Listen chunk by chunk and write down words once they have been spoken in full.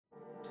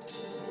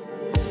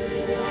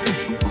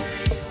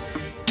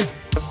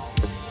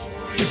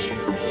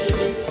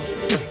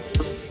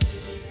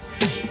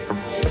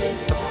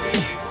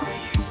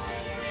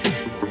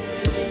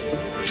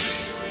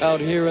Out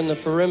here in the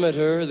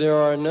perimeter, there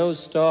are no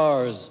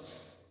stars.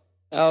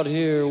 Out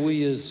here,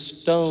 we is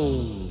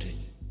stoned,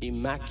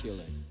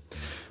 immaculate.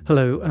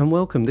 Hello and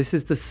welcome. This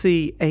is the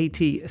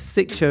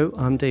C86 show.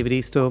 I'm David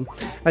Eastor.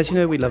 As you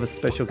know, we love a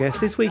special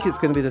guest. This week it's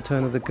going to be the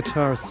turn of the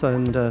guitarist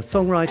and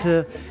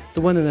songwriter,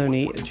 the one and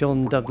only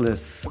John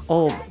Douglas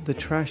of the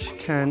Trash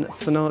Can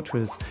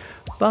Sinatras.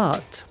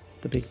 But,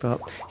 the big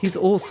but, he's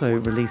also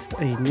released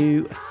a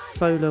new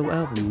solo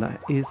album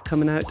that is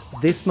coming out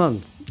this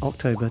month,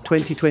 October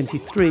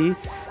 2023,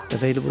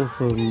 available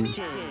from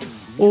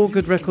all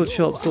good record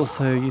shops.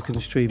 Also, you can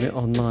stream it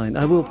online.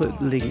 I will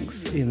put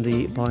links in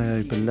the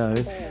bio below.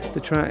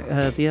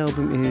 The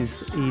album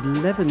is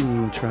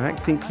 11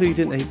 tracks,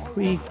 including a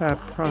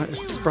prefab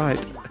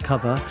Sprite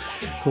cover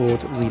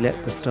called We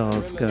Let the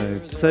Stars Go.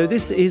 So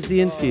this is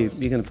the interview.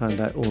 You're going to find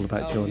out all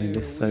about John in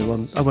this,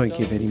 so I won't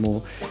give any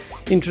more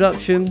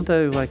introduction,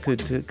 though I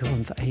could go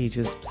on for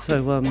ages.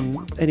 So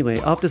anyway,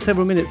 after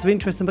several minutes of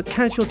interesting but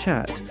casual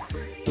chat,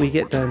 we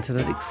get down to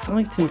that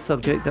exciting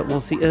subject that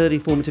was the early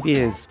formative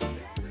years.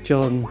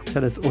 John,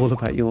 tell us all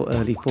about your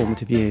early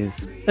formative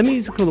years. A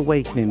musical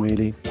awakening,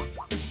 really.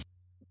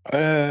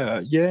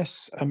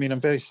 Yes, I mean, I'm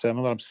very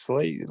similar. I'm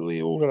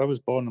slightly older. I was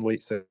born in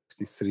late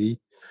 63,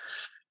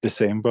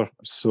 December.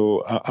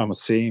 So I'm the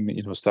same,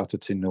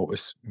 started to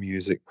notice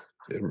music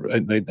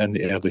in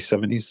the early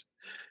 70s.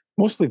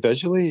 Mostly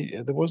visually.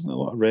 There wasn't a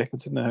lot of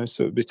records in the house,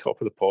 so it would be Top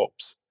of the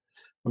Pops.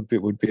 Would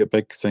be a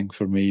big thing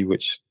for me,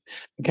 which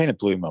kind of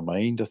blew my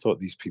mind. I thought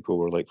these people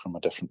were like from a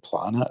different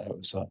planet. It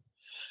was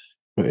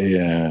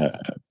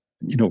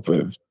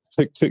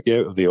took you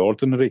out of the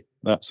ordinary,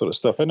 that sort of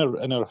stuff. In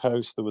our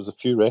house, there was a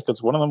few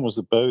records. One of them was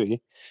the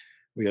Bowie.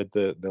 We had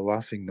the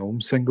Laughing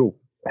Gnome single,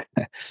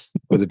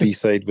 where the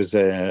B-side was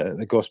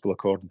the Gospel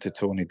According to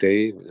Tony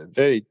Day.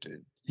 Very,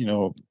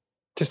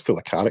 just full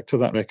of character,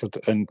 that record.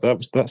 And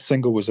that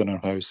single was in our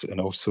house,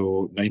 and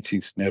also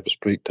 19th Nervous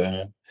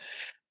Breakdown.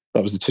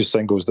 That was the two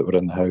singles that were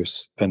in the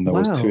house, and there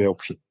was two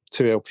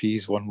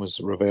LPs. One was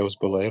Ravel's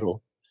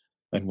Bolero,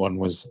 and one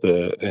was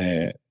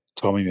the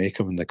Tommy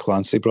Makem and the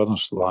Clancy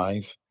Brothers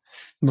live.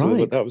 So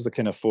Right. that was the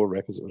kind of four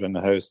records that were in the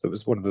house. There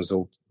was one of those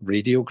old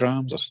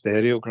radiograms or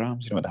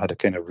stereograms. It had a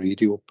kind of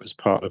radio as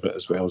part of it,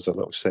 as well as a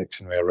little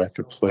section with a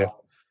record player.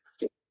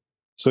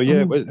 So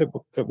yeah,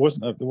 it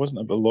wasn't. There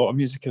wasn't a lot of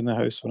music in the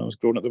house when I was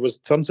growing up. There was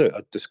turns out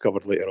I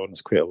discovered later on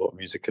there's quite a lot of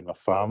music in my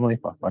family,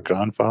 my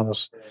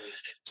grandfather's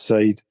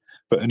side.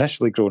 But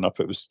initially, growing up,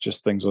 it was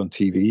just things on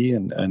TV,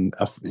 and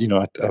I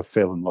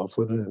fell in love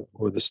with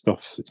the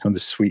stuff, the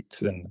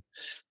sweet, and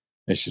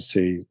I should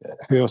say,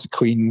 who else?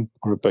 Queen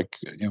were a big,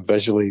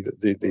 visually,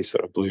 they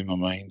sort of blew my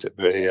mind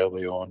very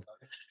early on,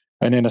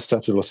 and then I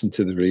started listening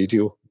to the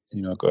radio.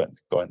 Got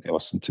into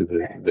listen to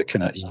the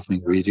kind of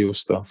evening radio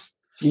stuff.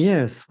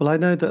 Yes, well, I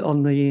know that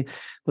on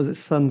was it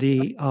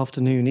Sunday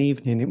afternoon,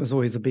 evening, it was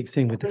always a big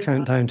thing with the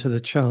countdown to the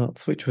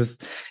charts, which was,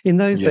 in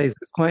those days, it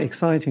was quite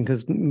exciting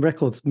because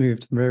records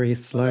moved very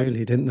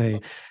slowly, didn't they?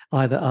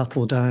 Either up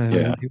or down.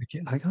 Yeah. And you would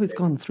get like, it's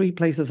gone 3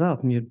 places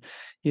up, and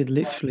you'd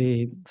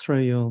literally throw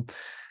your,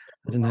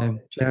 I don't know,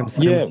 jam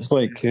sandwich. Yeah, it was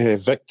like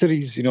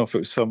victories. If it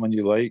was someone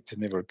you liked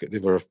and they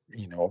were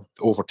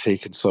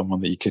overtaking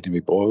someone that you couldn't be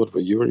bothered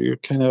with, you're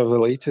kind of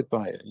elated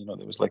by it.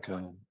 There was like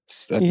a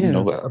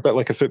bit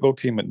like a football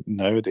team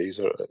nowadays,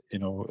 or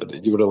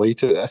you were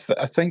elated.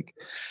 I think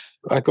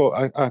I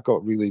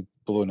got really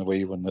blown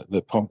away when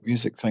the punk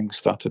music thing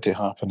started to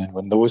happen, and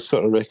when those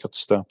sort of records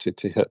started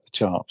to hit the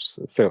charts.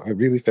 It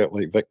really felt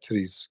like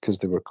victories because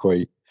they were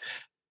quite,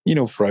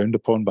 frowned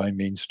upon by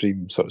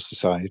mainstream sort of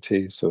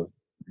society. So.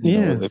 So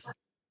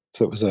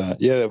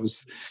it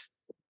was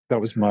that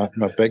was my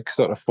big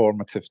sort of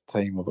formative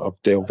time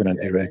of delving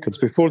into records.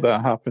 Before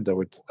that happened, I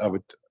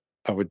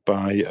would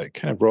buy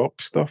kind of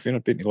rock stuff,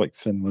 been like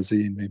Thin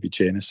Lizzy and maybe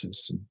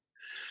Genesis. And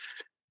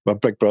my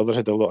big brother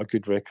had a lot of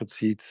good records.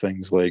 He had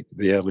things like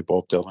the early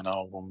Bob Dylan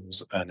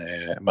albums and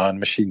Man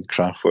Machine,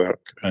 Kraftwerk,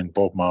 and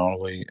Bob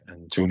Marley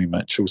and Joni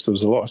Mitchell. So there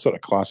was a lot of sort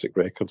of classic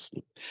records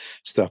that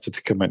started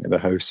to come into the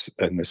house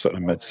in the sort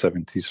of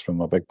mid-70s from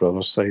my big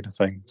brother's side of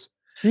things.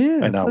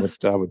 Yeah, and I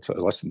would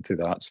listen to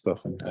that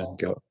stuff and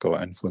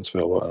got influenced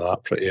by a lot of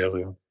that pretty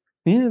early on.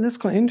 Yeah, that's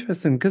quite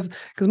interesting because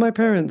my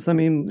parents,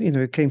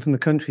 came from the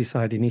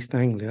countryside in East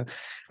Anglia,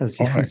 as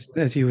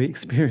you were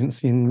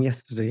experiencing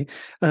yesterday,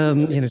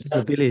 just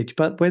a village.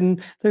 But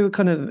when they were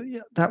kind of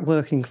that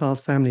working class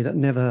family that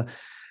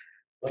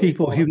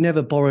people who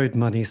never borrowed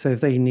money, so if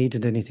they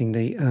needed anything,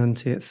 they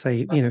earned it,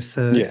 saved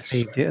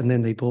it, and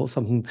then they bought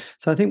something.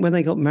 So I think when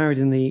they got married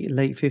in the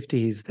late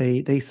 50s,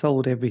 they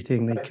sold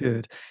everything they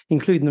could,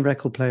 including the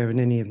record player and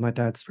any of my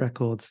dad's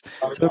records.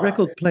 So a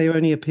record player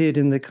only appeared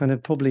in the kind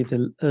of probably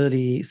the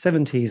early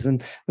 70s,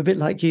 and a bit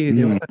like you,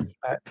 there was only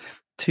about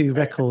 2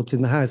 records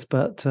in the house,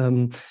 but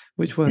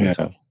which weren't.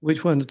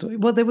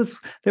 Well, there was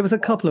a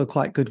couple of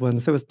quite good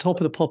ones. There was Top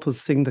of the Poppers'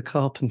 Sing the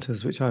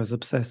Carpenters, which I was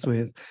obsessed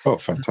with. Oh,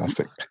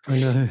 fantastic. I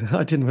know.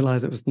 I didn't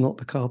realise it was not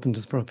the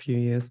Carpenters for a few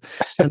years.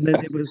 And then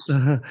it was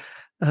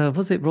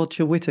Was it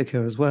Roger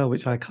Whittaker as well,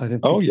 which I kind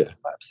of Oh became yeah.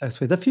 quite obsessed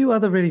with. A few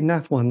other really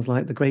naff ones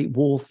like the Great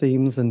War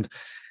themes and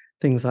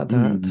things like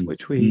that,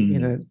 which we,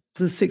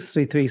 the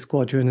 633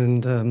 Squadron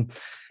and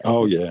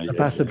oh yeah, the yeah,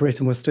 Bath yeah. of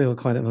Britain was still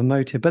kind of a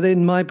motive. But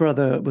then my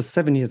brother was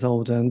 7 years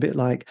older and a bit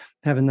like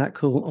having that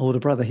cool older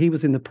brother. He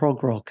was in the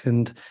prog rock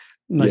and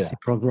mostly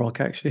prog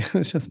rock, actually. It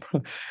was just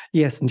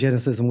Yes and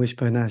Genesis and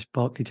Wishbone Ash,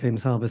 Barclay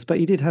James Harvest. But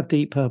he did have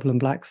Deep Purple and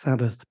Black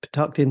Sabbath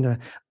tucked in there.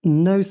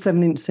 No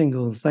 7-inch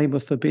singles. They were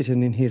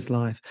forbidden in his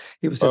life.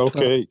 It was just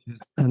 12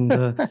 inches. And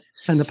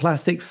the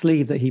plastic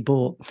sleeve that he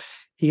bought.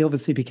 He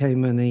obviously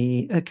became an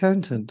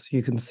accountant.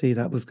 You can see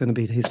that was going to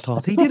be his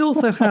path. He did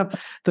also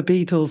have the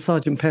Beatles,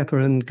 Sergeant Pepper,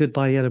 and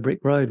Goodbye Yellow Brick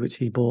Road, which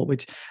he bought.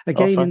 Which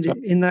again,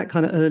 in that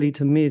kind of early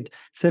to mid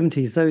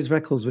 70s, those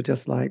records were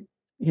just like,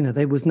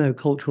 there was no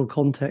cultural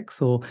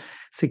context or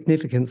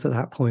significance at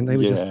that point. They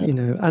were just,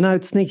 and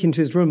I'd sneak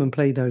into his room and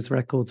play those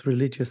records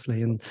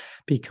religiously and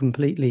be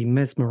completely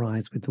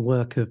mesmerized with the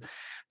work of,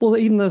 well,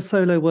 even the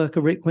solo work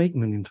of Rick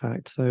Wakeman, in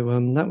fact. So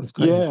that was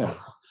great. Yeah.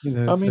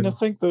 I mean, I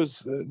think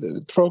those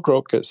prog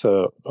rock. It's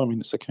a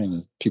kind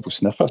of people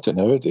sniff at it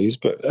nowadays,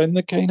 but in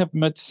the kind of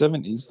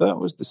mid-70s, that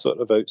was the sort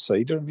of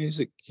outsider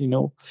music.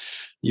 You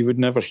would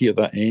never hear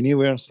that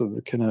anywhere. So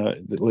the kind of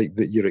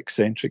your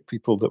eccentric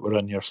people that were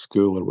in your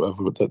school or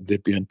whatever, that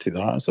they'd be into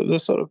that. So it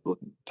was sort of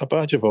a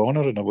badge of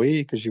honor in a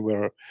way, because you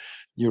were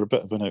a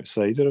bit of an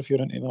outsider if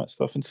you're into that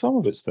stuff, and some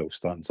of it still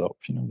stands up.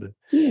 The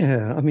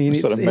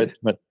sort of mid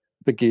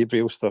the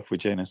Gabriel stuff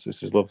with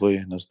Genesis is lovely,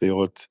 and there's the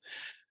odd.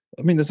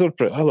 I mean,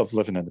 I love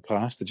Living in the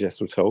Past, the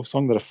Jethro Tull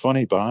song. They're a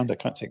funny band. I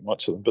can't take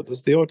much of them, but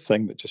there's the odd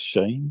thing that just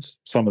shines.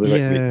 Some of the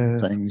Rick Wakeman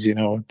things,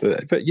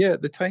 But yeah,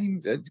 at the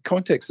time,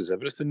 context is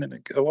everything,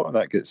 and a lot of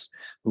that gets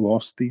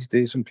lost these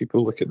days when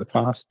people look at the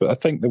past. But I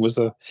think there was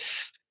a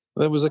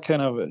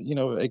kind of,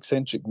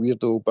 eccentric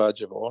weirdo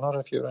badge of honor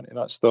if you're into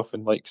that stuff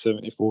in like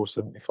 74,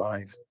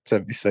 75,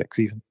 76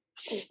 even.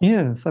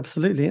 Yes,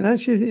 absolutely. And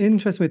actually,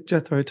 interesting with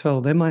Jethro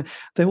Tull. They're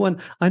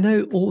one. I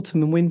know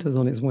Autumn and Winter's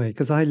on its way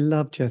because I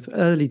love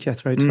early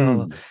Jethro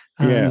Tull.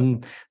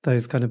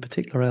 Those kind of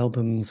particular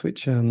albums,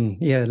 which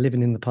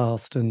Living in the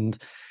Past and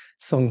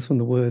Songs from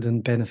the Wood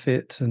and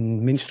Benefit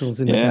and Minstrels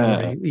in the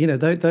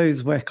Gallery.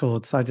 Those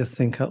records I just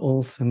think are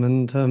awesome.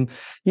 And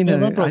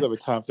my brother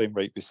would have them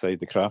right beside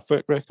the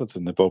Kraftwerk records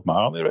and the Bob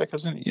Marley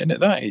records, and at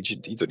that age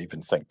you don't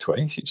even think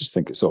twice. You just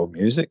think it's all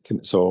music and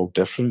it's all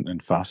different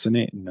and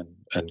fascinating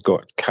and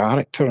got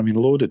character. I mean,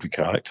 loaded with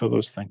character,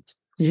 those things.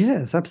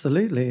 Yes,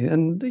 absolutely.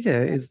 And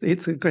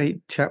it's a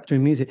great chapter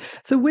in music.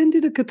 So when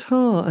did a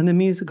guitar and a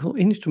musical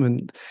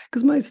instrument,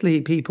 because mostly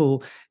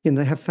people,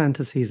 they have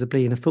fantasies of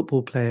being a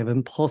football player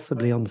and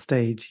possibly on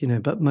stage,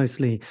 but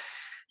mostly,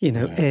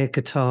 air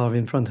guitar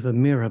in front of a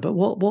mirror. But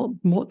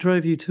what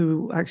drove you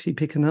to actually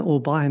picking up or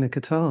buying a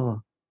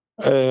guitar?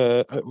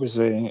 It was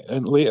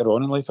later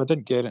on in life. I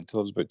didn't get it until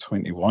I was about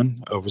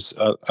 21.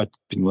 I'd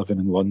been living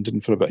in London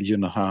for about a year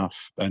and a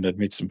half, and I'd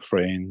made some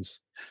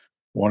friends.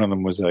 One of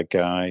them was a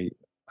guy.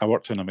 I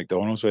worked in a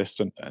McDonald's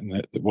restaurant,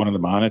 and one of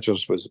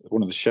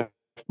the shift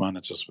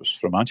managers was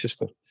from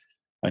Manchester,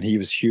 and he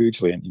was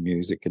hugely into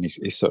music, and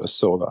he sort of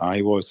saw that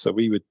I was. So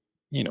we would,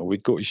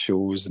 we'd go to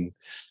shows and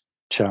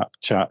chat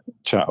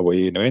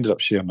away. I ended up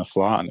sharing a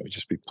flat, and it would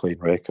just be playing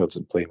records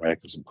and playing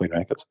records and playing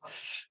records.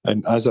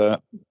 And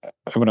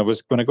when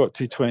I got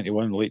to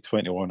 21, late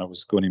 21, I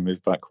was going to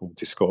move back home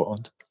to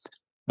Scotland,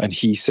 and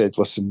he said,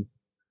 "Listen,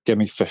 give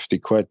me 50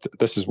 quid.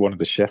 This is one of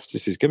the shifts." He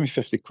says, "Give me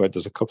 50 quid.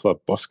 There's a couple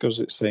of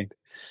buskers outside.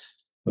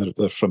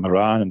 They're from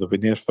Iran and they've been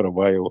there for a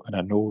while. And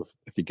I know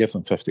if you give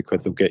them 50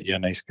 quid, they'll get you a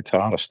nice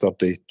guitar, a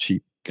sturdy,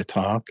 cheap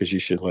guitar, because you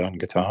should learn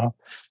guitar."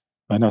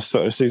 And I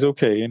sort of says,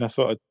 okay. And I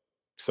thought I'd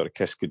sort of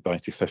kiss goodbye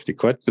to 50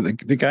 quid. But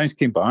the guys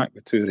came back,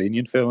 the two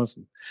Iranian fellas,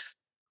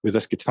 with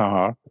this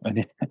guitar.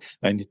 And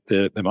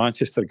the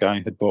Manchester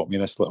guy had bought me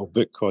this little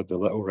book called The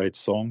Little Red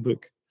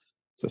Songbook.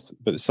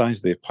 But the size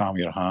of the palm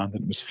of your hand.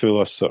 And it was full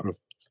of sort of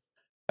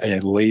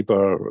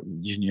Labour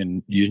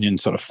union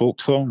sort of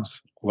folk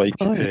songs, like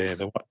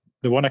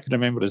the one I can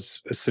remember is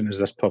 "As soon as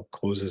this pub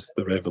closes,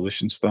 the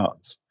revolution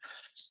starts."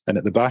 And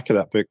at the back of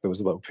that book, there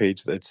was a little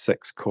page that had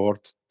 6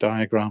 chord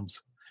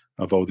diagrams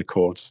of all the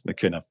chords, the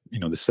kind of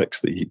the 6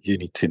 that you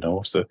need to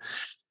know. So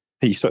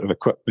he sort of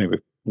equipped me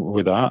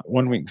with that.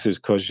 One week says,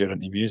 "Because you're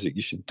into music,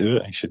 you should do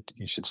it.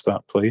 You should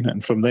start playing it."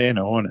 And from then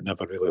on, it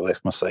never really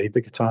left my side.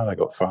 The guitar, I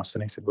got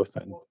fascinated with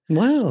it.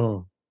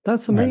 Wow.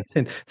 That's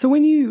amazing. Yeah. So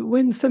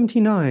when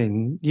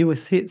 79, you were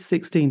hit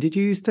 16, did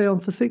you stay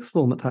on for sixth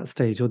form at that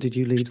stage, or did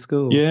you leave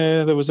school?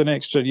 Yeah, there was an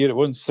extra year. It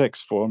wasn't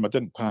sixth form. I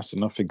didn't pass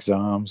enough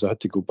exams. I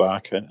had to go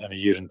back in a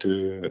year and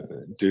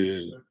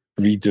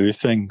redo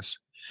things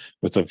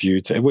with a view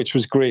to, which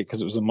was great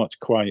because it was a much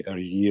quieter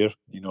year.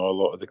 A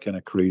lot of the kind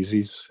of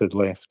crazies had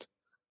left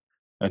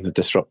and the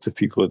disruptive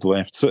people had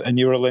left. So, and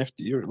you were left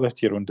to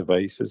your own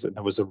devices, and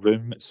there was a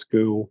room at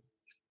school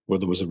where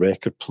there was a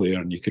record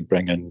player and you could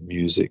bring in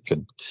music,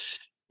 and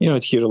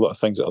I'd hear a lot of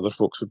things that other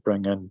folks would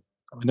bring in.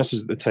 I mean, this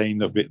was at the time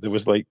that there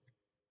was like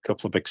a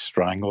couple of big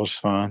Stranglers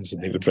fans,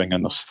 and they would bring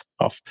in their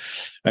stuff,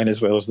 and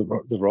as well as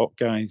the rock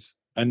guys.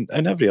 and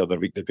every other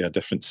week there'd be a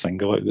different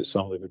single out that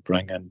somebody would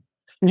bring in.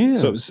 Yeah.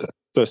 So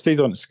I stayed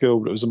on at school,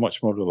 but it was a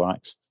much more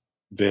relaxed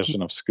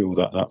version of school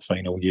that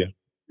final year.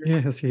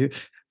 Yes,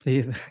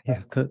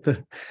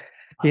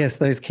 yes,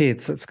 those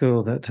kids at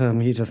school that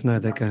you just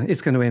know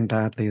it's going to end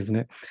badly, isn't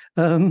it?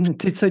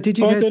 Did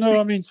you? Well, I don't know.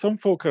 I mean, some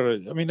folk are.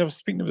 I mean, I was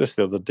speaking of this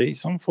the other day.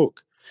 Some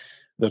folk,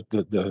 their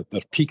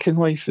peak in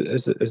life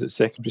is at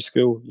secondary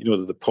school. You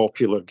know, the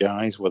popular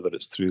guys, whether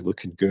it's through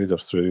looking good or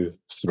through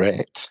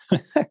threat.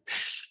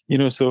 You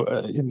know, so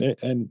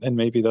and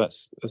maybe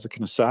there's a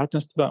kind of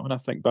sadness to that when I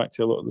think back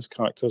to a lot of those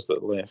characters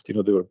that left. You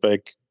know, they were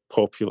big,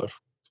 popular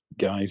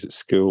guys at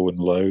school and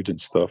loud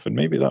and stuff, and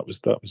maybe that was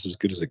as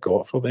good as it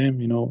got for them.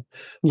 You know,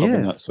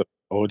 having that sort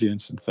of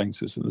audience and things.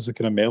 There's a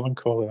kind of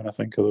melancholy when I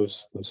think of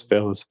those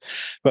fellas.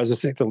 But as I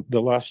say,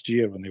 the last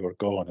year when they were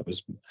gone, it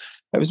was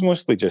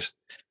mostly just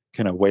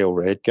kind of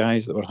well-read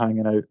guys that were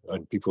hanging out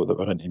and people that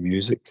were into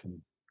music,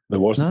 and there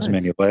wasn't as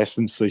many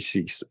lessons. So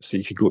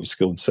you could go to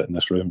school and sit in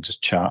this room and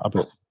just chat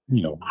about,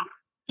 you know,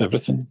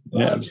 everything.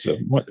 Yeah, it was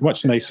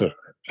much nicer.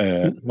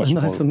 Much a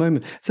nicer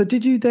moment. So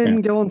did you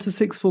then go on to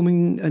sixth form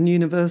and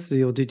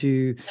university, or did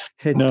you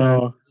head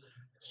down?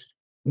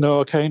 No,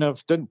 I kind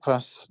of didn't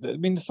pass. I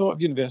mean, the thought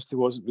of university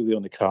wasn't really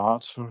on the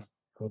cards for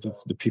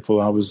the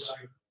people I was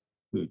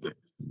kind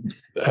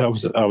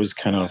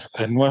of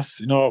in with.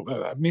 You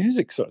know,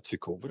 music sort of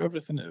took over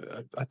everything.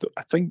 I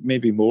think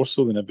maybe more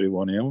so than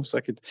everyone else. I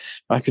could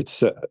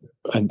sit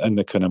in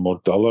the kind of more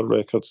duller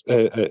records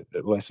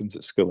lessons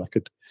at school.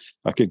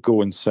 I could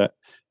go and sit,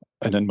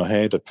 and in my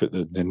head I'd put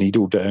the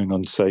needle down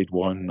on side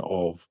one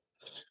of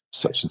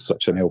such and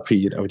such an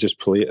LP, and I would just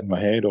play it in my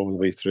head all the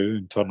way through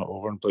and turn it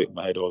over and play it in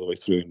my head all the way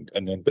through,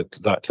 and then but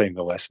that time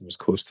the lesson was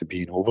close to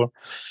being over.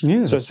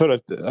 Yeah. So sort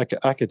of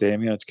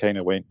academia kind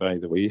of went by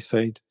the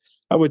wayside.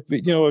 I would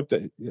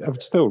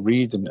still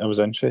read, and I was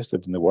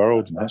interested in the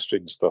world and history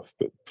and stuff,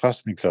 but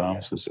passing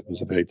exams was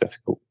a very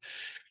difficult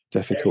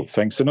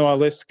thing. So no, I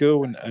left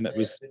school, and it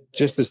was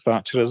just as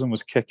Thatcherism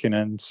was kicking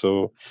in.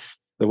 So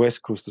the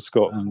west coast of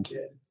Scotland,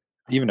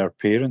 even our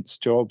parents'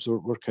 jobs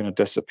were kind of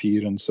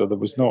disappearing. So there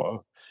was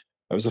not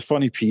it was a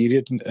funny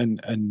period in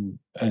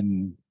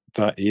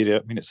that area.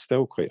 I mean, it's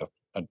still quite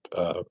a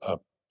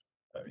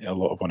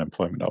lot of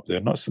unemployment up there.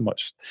 Not so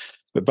much,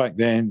 but back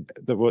then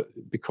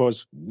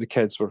because the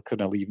kids were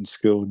kind of leaving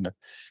school and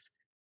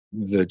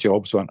the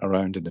jobs weren't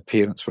around, and the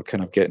parents were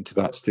kind of getting to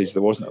that stage.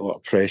 There wasn't a lot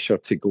of pressure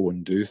to go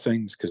and do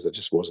things because there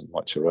just wasn't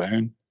much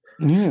around.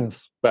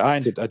 Yes, but I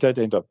did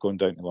end up going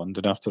down to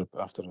London after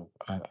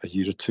a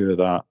year or two of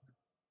that,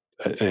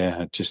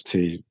 just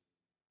to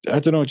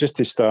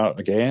start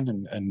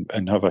again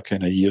and have a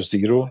kind of year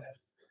zero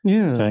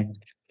thing.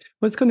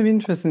 Well, it's kind of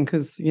interesting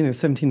because,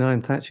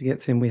 79, Thatcher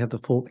gets in, we have the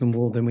Falkland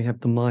War, then we have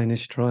the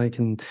miners' strike,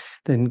 and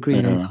then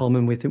Greenhill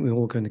Common, we think we're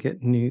all going to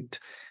get nuked,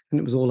 and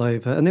it was all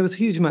over. And there was a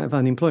huge amount of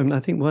unemployment. I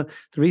think the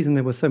reason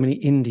there were so many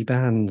indie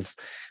bands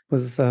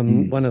was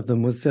one of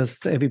them was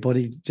just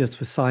everybody just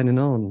was signing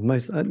on.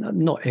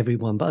 Not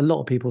everyone, but a lot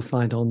of people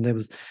signed on. There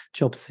was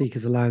job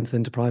seekers allowance,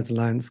 enterprise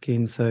allowance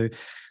scheme. So,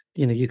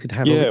 you could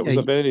have... Yeah, it was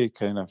a very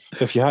kind of...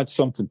 If you had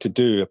something to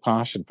do, a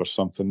passion for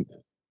something...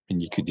 And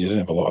you didn't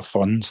have a lot of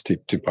funds to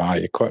buy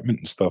equipment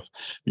and stuff,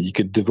 but you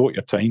could devote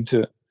your time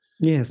to it.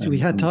 Yes, we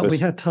had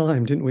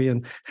time, didn't we?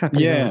 And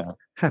happy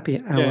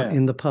hour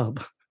in the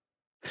pub.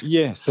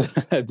 Yes,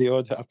 the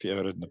odd happy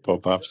hour in the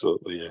pub,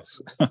 absolutely,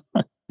 yes.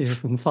 Yeah,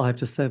 from 5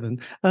 to 7.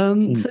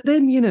 So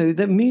then,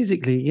 that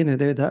musically,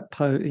 there that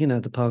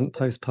the punk,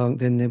 post-punk.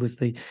 Then there was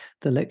the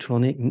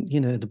electronic,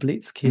 the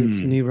Blitz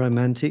Kids, New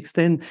Romantics.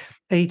 Then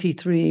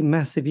 83,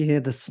 massive year.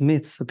 The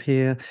Smiths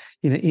appear.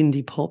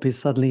 Indie pop is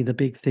suddenly the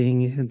big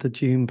thing. The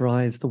June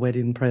Brides, the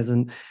Wedding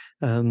Present,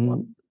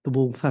 the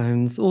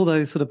Wolfhounds, all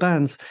those sort of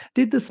bands.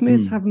 Did the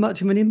Smiths have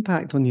much of an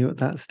impact on you at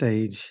that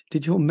stage?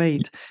 Did your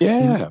mate?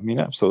 Yeah, I mean,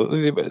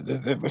 absolutely.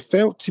 It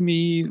felt to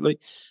me like.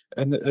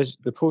 And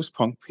the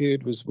post-punk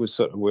period was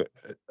sort of where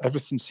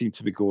everything seemed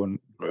to be going.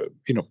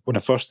 When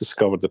I first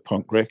discovered the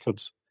punk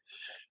records,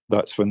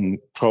 that's when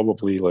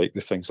probably like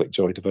the things like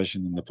Joy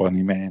Division and the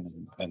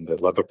Bunnymen and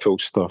the Liverpool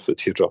stuff, the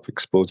Teardrop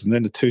Explodes, and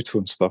then the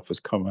two-tone stuff was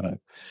coming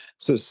out.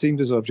 So it seemed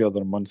as every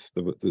other month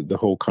the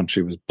whole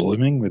country was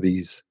blooming with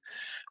these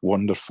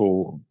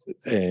wonderful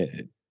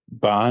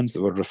bands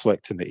that were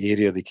reflecting the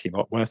area they came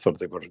up with, or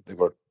they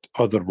were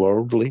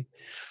otherworldly,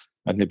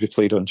 and they'd be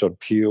played on John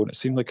Peel, and it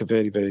seemed like a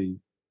very, very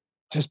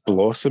just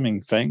blossoming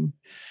thing.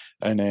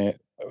 And I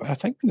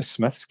think when the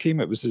Smiths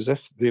came, it was as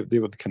if they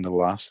were the kind of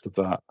last of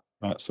that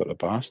sort of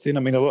bastion. I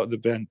mean, a lot of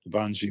the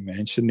bands you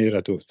mentioned there,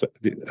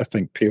 I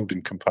think paled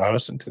in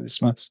comparison to the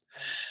Smiths.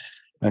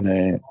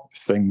 And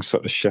things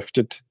sort of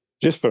shifted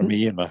just for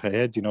me in my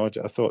head. I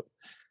thought,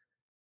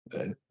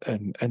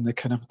 and the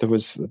kind of, there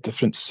was a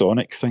different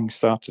sonic thing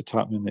started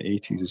happening in the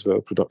 80s as well.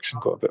 Production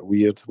got a bit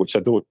weird, which I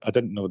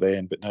didn't know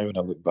then, but now when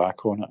I look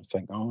back on it, I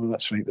think, oh,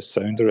 that's right, the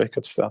sound of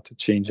records started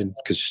changing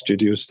because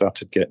studios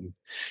started getting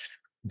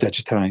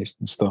digitized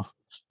and stuff.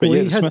 But we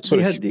yeah, the had Smiths we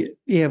were.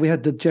 had we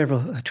had the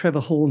Trevor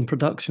Horn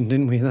production,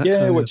 didn't we? That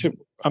Yeah, kind which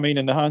I mean,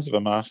 in the hands of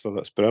a master,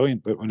 that's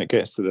brilliant. But when it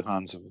gets to the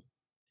hands of,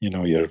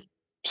 your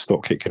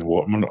stock kicking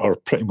Waterman, or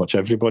pretty much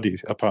everybody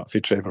apart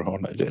from Trevor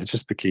Horn, it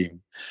just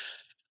became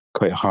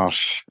quite a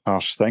harsh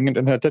thing.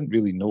 And I didn't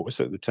really notice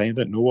it at the time. I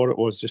didn't know what it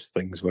was. Just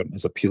things weren't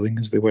as appealing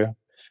as they were.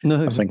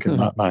 no, I think in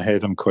my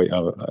head, I'm quite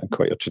a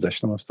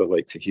traditionalist. I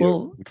like to hear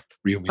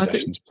real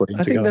musicians playing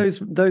I together.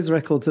 think those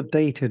records have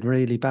dated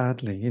really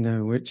badly,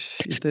 which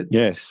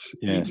yes,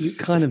 you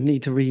kind of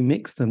need to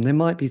remix them. There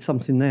might be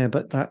something there,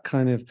 but that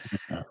kind of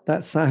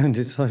that sound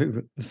is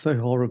so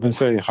horrible. It's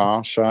very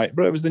harsh, right?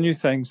 But it was the new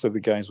thing, so the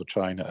guys were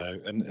trying it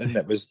out, and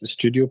it was the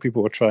studio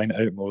people were trying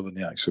it out more than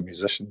the actual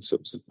musicians. So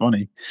it was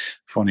a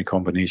funny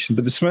combination.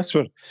 But the Smiths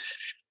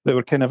they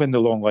were kind of in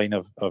the long line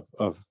of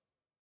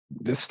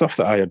the stuff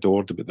that I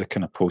adored about the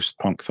kind of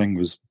post-punk thing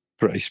was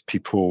British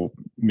people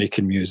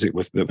making music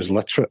that was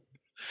literate,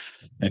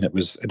 and it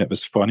was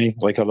funny.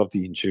 Like, I loved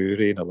Ian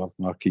Jury and I loved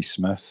Marquis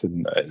Smith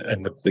and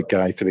the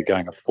guy for the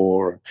Gang of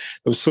Four.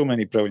 There was so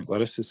many brilliant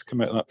lyricists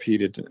come out of that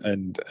period,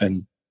 and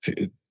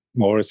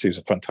Morrissey was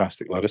a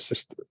fantastic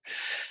lyricist.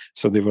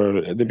 So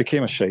they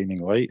became a shining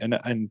light,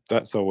 and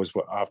that's always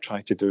what I've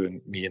tried to do.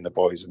 And me and the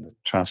boys and the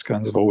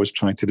Trashcans have always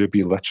tried to do: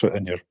 be literate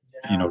in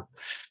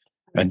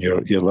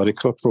your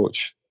lyrical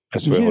approach,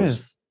 as well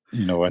as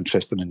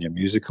interested in your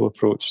musical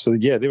approach. So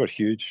yeah, they were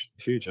huge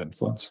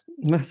influence.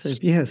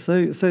 Massive, yeah.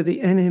 So the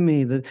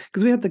NME,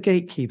 because we had the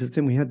gatekeepers,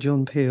 didn't we? We had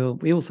John Peel.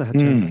 We also had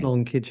James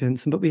Long, Kid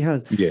Jensen, but we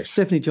had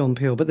definitely John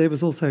Peel. But there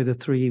was also the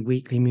 3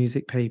 weekly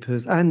music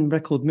papers and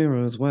Record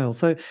Mirror as well.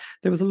 So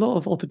there was a lot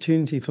of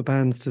opportunity for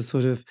bands to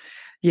sort of,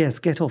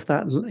 get off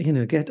that,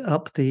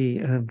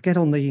 get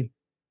on the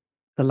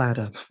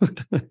ladder.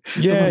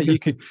 Yeah, you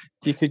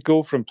could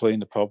go from playing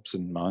the pubs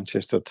in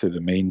Manchester to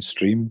the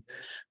mainstream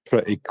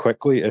pretty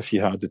quickly if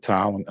you had the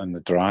talent and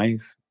the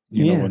drive.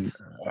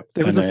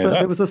 There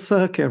was a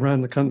circuit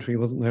around the country,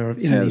 wasn't there?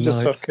 There was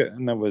a circuit,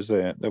 and there was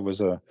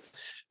a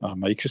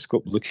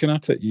microscope looking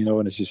at it.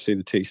 And as you say,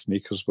 the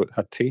tastemakers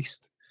had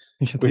taste.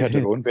 We had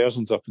our own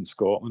versions up in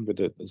Scotland.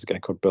 There's a guy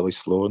called Billy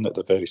Sloan that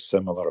had a very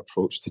similar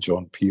approach to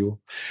John Peel.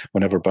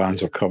 Whenever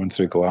bands were coming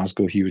through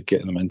Glasgow, he would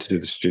get them into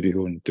the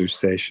studio and do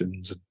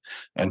sessions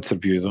and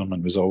interview them,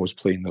 and was always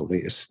playing the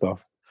latest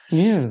stuff.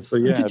 Yes. So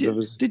yeah,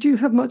 did you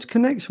have much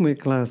connection with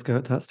Glasgow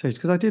at that stage?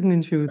 Because I did an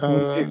interview with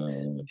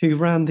one who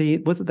ran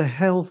was it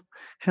the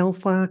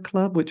Hellfire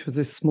Club, which was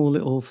this small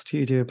little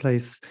studio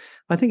place.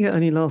 I think it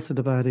only lasted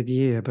about a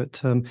year,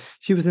 but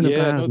she was in a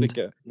band.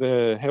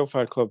 The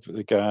Hellfire Club,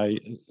 the guy,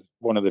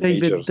 one of the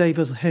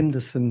David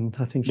Henderson,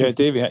 I think. Yeah,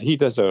 Davey, he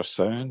does our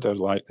sound.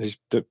 He's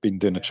been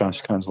doing the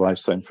Trashcans live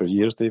sound for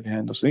years, Davey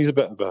Henderson. He's a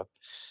bit of a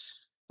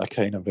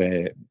kind of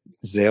a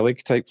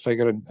Zelig type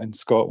figure in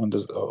Scotland.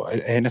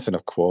 Anything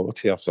of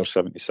quality after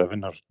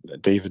 77, or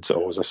David's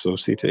always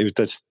associated.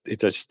 He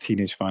does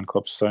Teenage Fan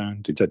Club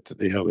sound. He did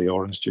the early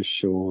Orange Juice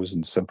shows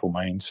and Simple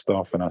Minds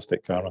stuff and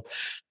Aztec Karma.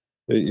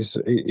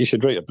 He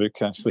should write a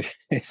book, actually.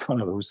 He's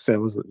one of those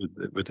fellas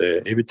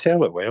that he would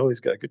tell it well. He's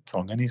got a good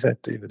tongue in his head,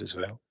 David, as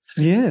well.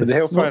 Yeah. But the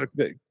Hellfire,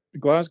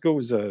 Glasgow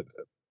was at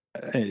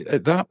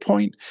that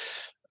point,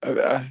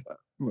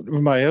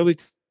 in my early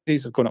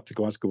days of going up to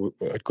Glasgow,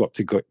 I'd got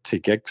to go to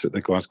gigs at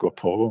the Glasgow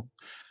Apollo,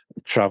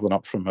 travelling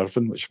up from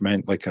Irvine, which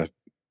meant like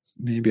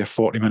maybe a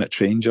 40-minute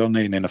train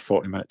journey and then a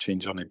 40-minute train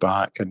journey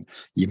back. And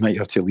you might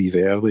have to leave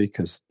early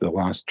because the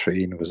last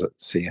train was at,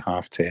 say,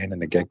 10:30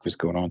 and the gig was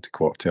going on to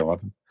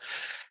 11:15.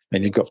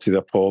 And you got up to the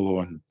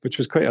Apollo, which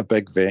was quite a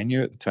big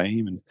venue at the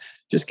time, and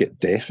just get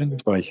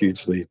deafened by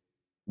hugely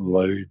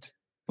loud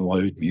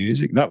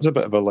music. That was a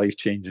bit of a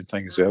life-changing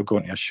thing as well,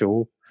 going to a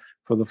show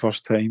for the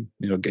first time,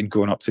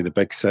 going up to the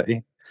big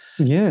city.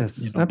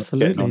 Yes,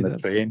 absolutely. Getting on the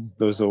train,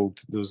 those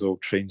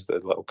old trains that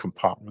had little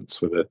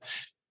compartments with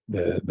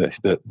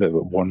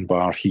the 1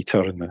 bar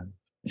heater and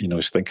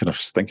stinking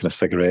of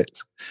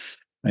cigarettes,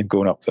 and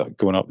going up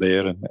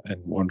there and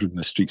wandering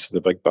the streets of the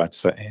big bad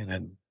city, and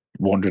then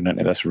wandering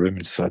into this room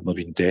and suddenly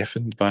being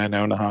deafened by an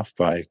hour and a half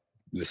by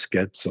the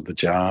skids or the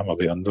jam or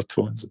the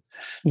undertones.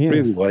 Yes.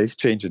 Really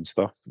life-changing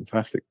stuff.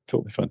 Fantastic,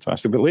 totally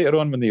fantastic. But later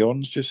on, when the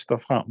Orange Juice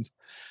stuff happened,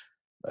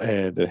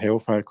 the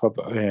Hellfire Club,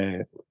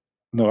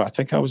 I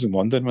think I was in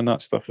London when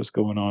that stuff was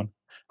going on.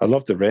 I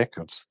loved the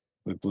records.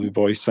 The Blue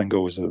Boy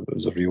single was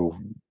a real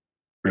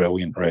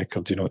brilliant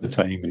record, at the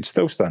time, and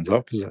still stands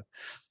up as a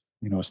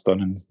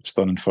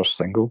stunning first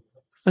single.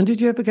 And did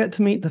you ever get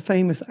to meet the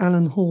famous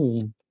Alan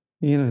Hall?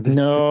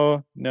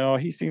 No,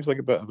 he seems like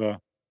a bit of a,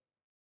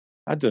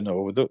 I don't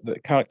know, the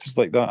characters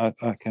like that.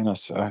 I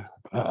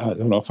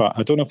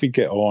don't know if we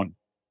get on.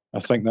 I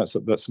think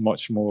that's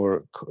much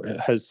more.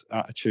 His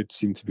attitude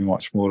seemed to be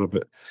much more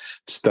about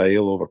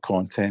style over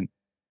content,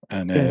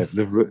 and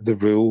the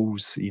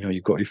rules.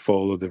 You've got to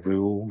follow the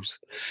rules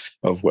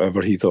of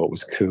whatever he thought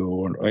was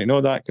cool, and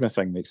that kind of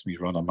thing makes me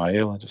run a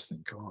mile. I just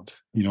think, God,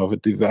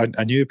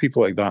 I knew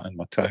people like that in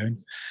my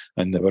town,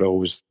 and they were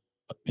always,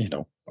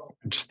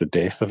 just the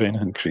death of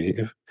anything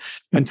creative.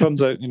 And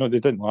turns out, they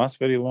didn't last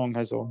very long.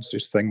 His Orange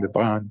Juice thing, the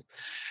band,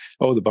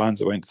 all the bands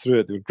that went through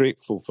it, they were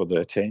grateful for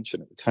the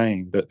attention at the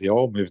time, but they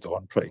all moved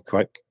on pretty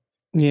quick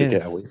to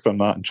get away Yes. from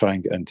that and try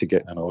and get into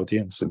getting an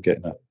audience and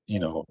getting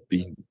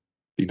being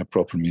a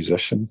proper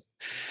musician.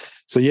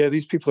 So yeah,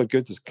 these people are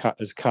good as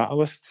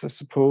catalysts, I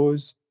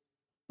suppose.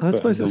 I But in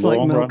suppose the it's like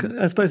long Malcolm.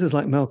 run, I suppose it's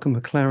like Malcolm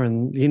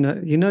McLaren.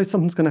 You know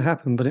something's going to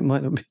happen, but it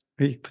might not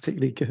be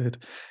particularly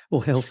good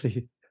or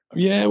healthy.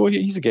 yeah. Well,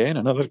 he's again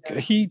another.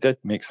 He did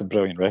make some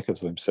brilliant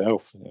records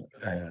himself.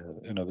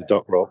 The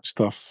Duck Rock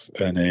stuff,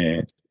 and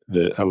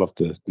I love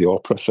the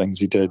opera things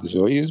he did as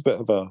well. He was a bit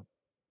of a.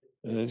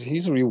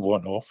 He's a real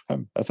one-off.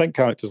 I think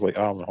characters like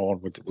Alan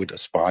Horn would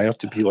aspire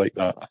to be like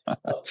that.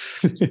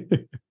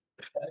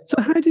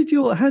 So how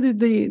did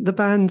the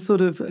band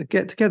sort of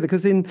get together?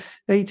 Because in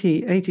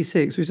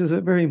 86, which is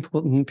a very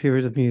important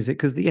period of music,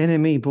 because the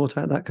NME brought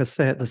out that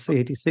cassette, the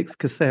C86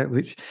 cassette,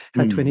 which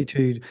had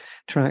 22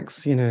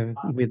 tracks,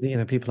 with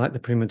people like the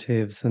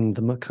Primitives and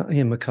the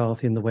Ian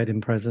McCarthy and the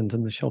Wedding Present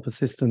and the Shop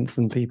Assistants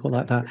and people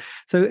like that.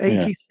 So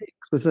 86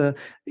 was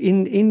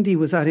indie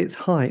was at its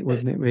height,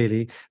 wasn't it,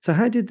 really? So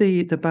how did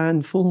the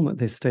band form at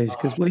this stage?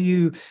 Because were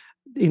you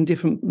in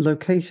different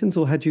locations,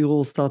 or had you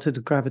all started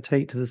to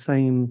gravitate to the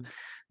same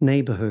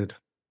neighborhood?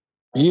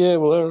 Yeah,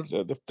 well,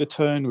 the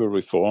town where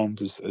we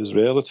formed is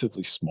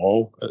relatively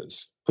small.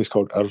 It's a place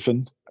called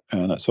Irvine,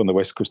 and it's on the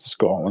west coast of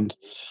Scotland.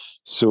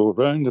 So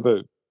around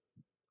about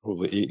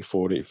probably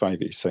 84, 85,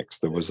 86,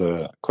 there was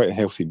quite a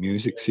healthy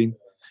music scene.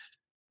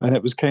 And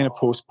it was kind of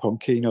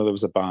post-punky. There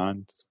was a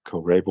band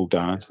called Rebel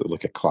Dance that was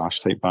like a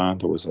Clash type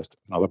band. There was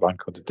another band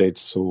called the Dead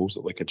Souls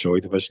that like a Joy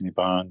Division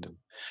band.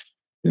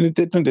 And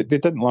they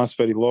didn't last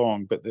very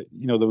long, but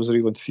there was a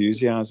real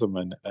enthusiasm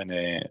and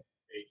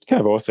kind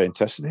of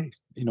authenticity.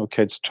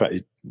 Kids try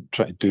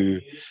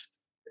to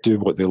do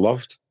what they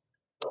loved.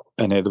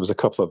 And there was a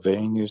couple of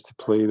venues to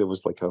play. There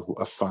was like a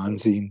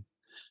fanzine.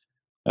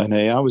 And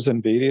I was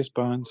in various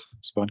bands.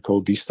 There's a band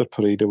called Easter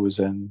Parade I was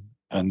in.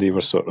 And they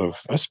were sort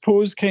of, I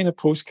suppose, kind of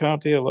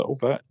postcardy a little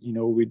bit.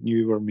 We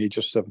knew our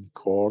major seventh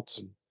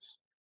chords.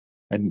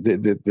 And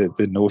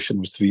the notion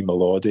was to be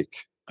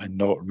melodic and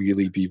not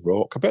really be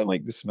rock. A bit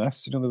like the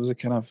Smiths, there was a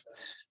kind of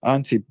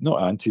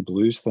not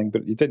anti-blues thing,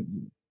 but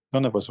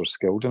none of us were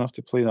skilled enough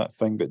to play that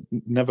thing, but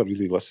never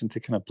really listened to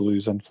kind of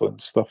blues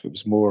influenced stuff. It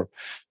was more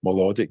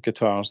melodic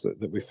guitars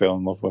that we fell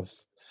in love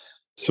with.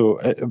 So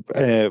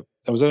I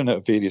was in and out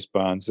of various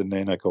bands, and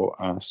then I got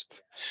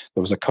asked.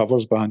 There was a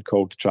covers band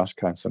called Trash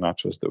Can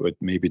Sinatras that would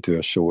maybe do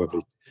a show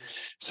every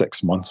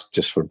 6 months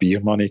just for beer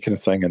money kind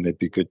of thing, and they'd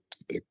be good.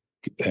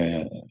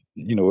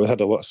 We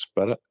had a lot of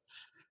spirit,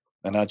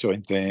 and I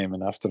joined them.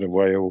 And after a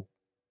while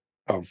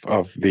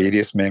of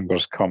various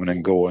members coming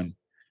and going,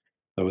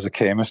 there was a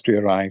chemistry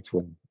arrived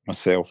when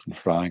myself and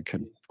Frank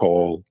and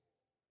Paul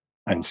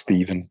and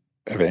Stephen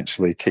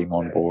eventually came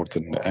on board,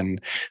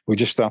 and we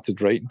just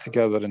started writing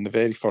together. And the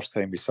very first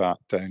time we sat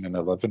down in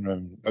a living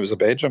room, it was a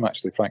bedroom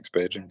actually, Frank's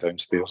bedroom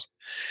downstairs.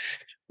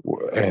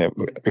 We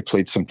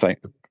played some time.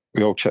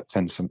 We all chipped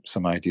in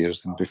some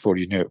ideas, and before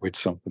you knew it, we had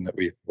something that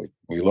we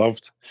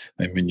loved,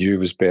 and we knew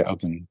was better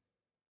than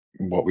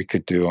what we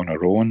could do on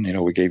our own.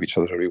 We gave each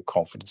other a real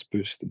confidence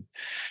boost, and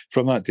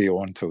from that day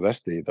on till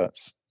this day,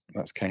 that's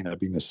kind of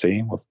been the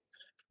same with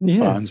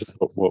bands,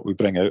 what we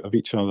bring out of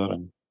each other,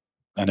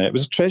 and it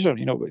was a treasure.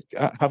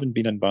 Having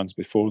been in bands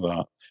before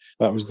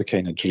that was the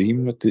kind of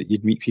dream that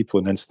you'd meet people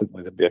and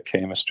instantly there'd be a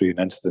chemistry and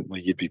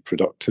instantly you'd be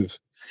productive,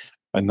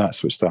 and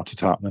that's what started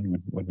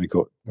happening when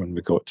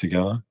we got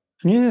together.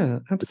 Yeah,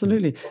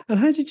 absolutely. And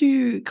how did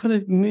you kind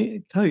of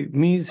cope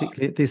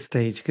musically at this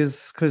stage?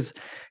 Because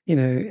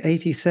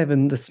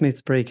 87, the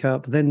Smiths break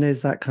up. Then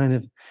there's that kind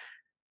of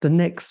the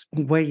next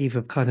wave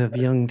of kind of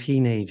young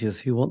teenagers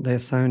who want their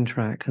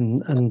soundtrack,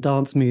 and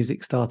dance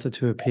music started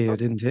to appear,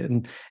 didn't it?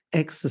 And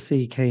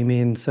ecstasy came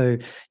in. So,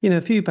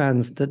 a few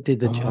bands that did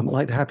the jump,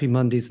 like the Happy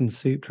Mondays and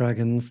Soup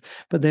Dragons,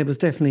 but there was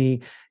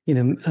definitely,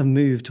 a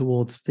move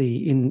towards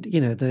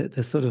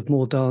the sort of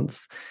more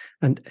dance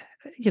and,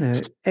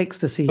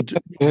 ecstasy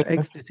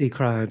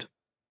crowd.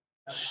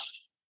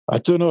 I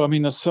don't know. I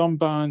mean, there's some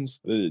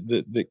bands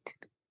that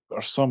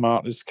or some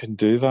artists can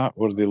do that,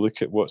 where they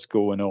look at what's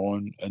going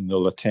on and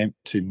they'll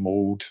attempt to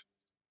mold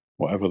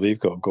whatever they've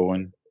got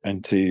going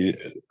into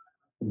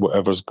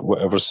whatever's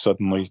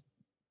suddenly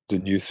the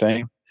new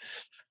thing.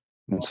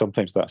 And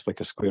sometimes that's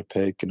like a square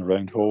peg in a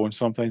round hole, and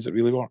sometimes it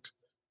really works.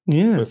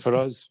 Yes. But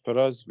for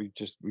us, we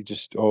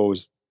just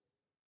always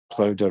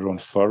ploughed our own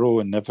furrow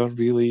and never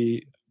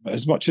really,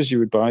 as much as you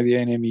would buy the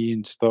NME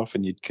and stuff,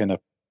 and you'd kind of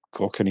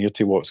cock an ear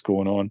to what's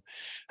going on,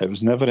 it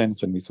was never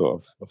anything we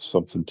thought of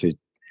something to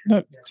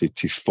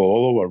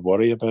follow or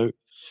worry about.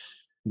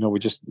 We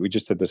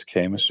just had this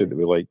chemistry that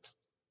we liked.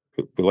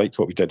 We liked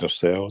what we did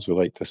ourselves. We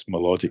liked this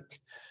melodic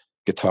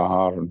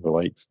guitar, and we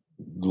liked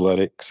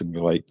lyrics, and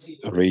we liked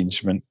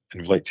arrangement,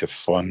 and we liked to have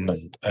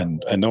fun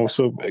and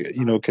also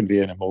convey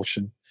an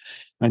emotion.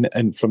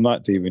 And from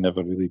that day, we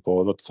never really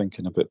bothered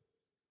thinking about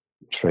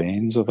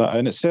trends of that,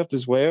 and it served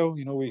as well.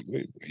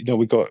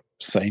 We got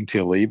signed to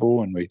a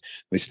label, and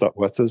they stuck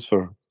with us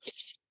for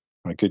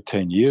a good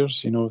 10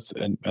 years,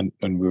 and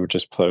we were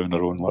just ploughing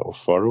our own little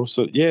furrow.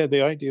 So yeah,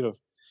 the idea of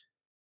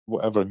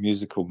whatever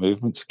musical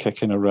movements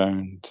kicking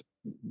around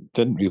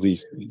didn't really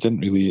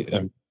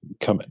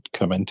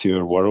come into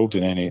our world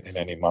in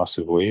any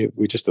massive way.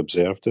 We just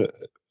observed it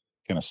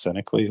kind of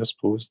cynically, I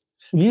suppose.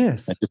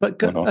 Yes, but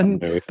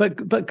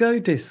Go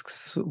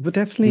Discs were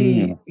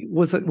definitely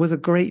was a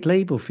great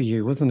label for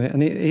you, wasn't it?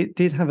 And it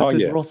did have a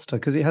good roster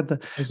because it had the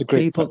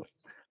people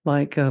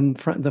like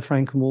the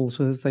Frank and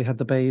Walters. They had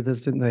the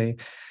Bathers, didn't they?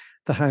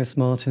 The House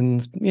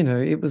Martins.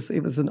 It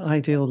was an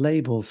ideal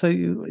label. So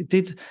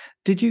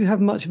did you have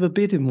much of a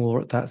bidding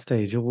war at that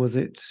stage, or was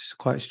it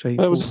quite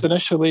straightforward? It was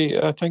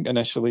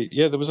initially,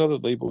 yeah, there was other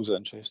labels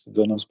interested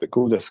in us, but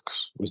Go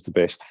Discs was the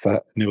best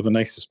fit, and they were the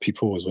nicest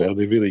people as well.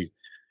 They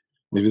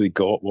really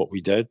got what we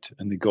did,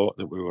 and they got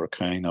that we were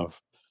kind of,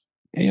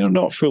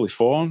 not fully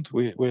formed.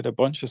 We had a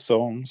bunch of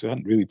songs. We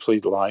hadn't really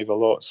played live a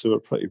lot, so we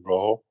were pretty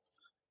raw.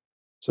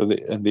 So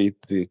they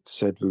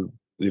said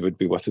they would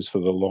be with us for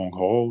the long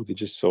haul. They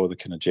just saw the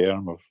kind of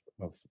germ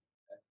of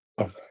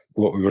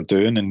what we were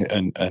doing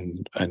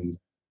and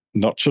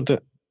nurtured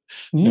it.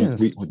 Yes.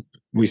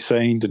 We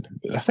signed.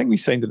 I think we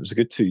signed it. It was a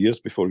good 2 years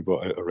before we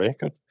brought out a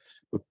record.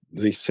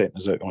 They sent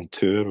us out on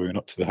tour. We went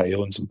up to the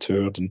Highlands and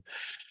toured, and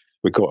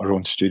we got our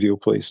own studio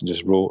place and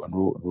just wrote and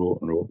wrote and wrote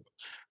and wrote.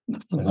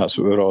 And that's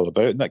what we're all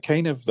about. And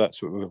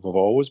that's what we've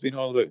always been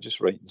all about,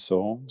 just writing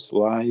songs.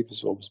 Live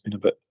has always been a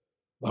bit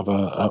of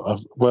I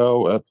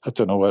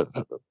don't know,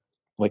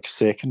 like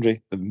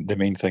secondary. The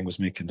main thing was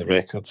making the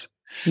records.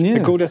 Yes.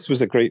 The Go Discs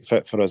was a great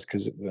fit for us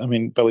because,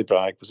 Billy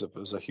Bragg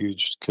was a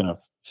huge kind of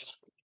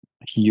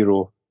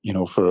hero,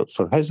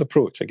 for his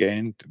approach.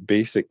 Again,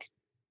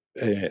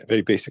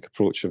 very basic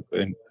approach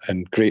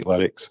and great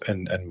lyrics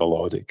and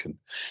melodic and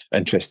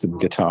interested in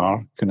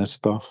guitar kind of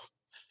stuff.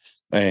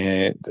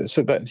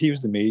 So that he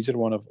was the major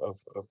one of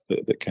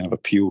that kind of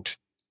appealed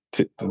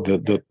to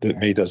that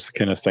made us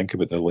kind of think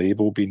about the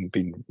label being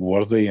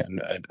worthy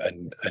and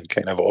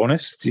kind of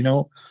honest.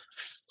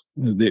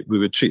 We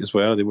would treat us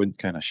well. They wouldn't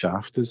kind of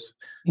shaft us.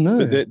 No.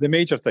 But the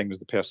major thing was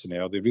the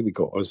personnel. They really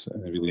got us,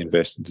 and they really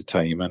invested the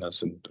time in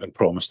us and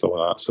promised all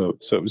that. So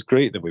it was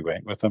great that we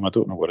went with them. I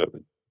don't know what it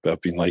would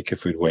have been like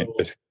if we'd went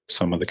with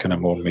some of the kind of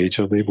more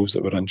major labels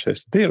that were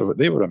interested.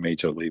 They were a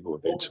major label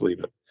eventually,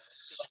 but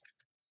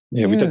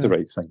yeah, we did the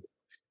right thing.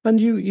 And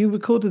you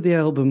recorded the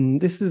album.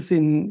 This was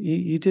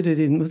you did it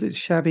in, was it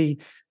Shabby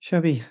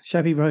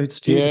Road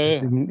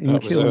Studios in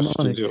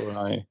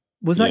Kilmarnock?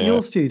 Was that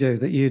your studio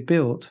that you had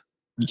built?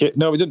 Yeah,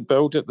 no, we didn't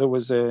build it. There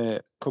was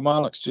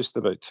Kilmarnock's just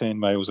about 10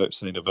 miles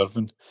outside of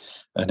Irvine,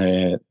 and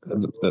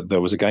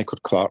there was a guy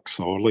called Clark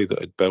Thorley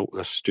that had built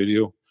this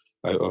studio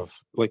out of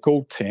like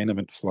old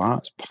tenement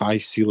flats,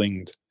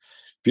 high-ceilinged,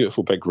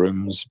 beautiful big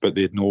rooms, but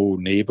they had no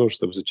neighbours.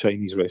 There was a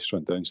Chinese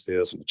restaurant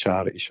downstairs and a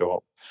charity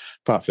shop.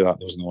 Apart from that,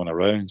 there was no one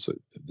around, so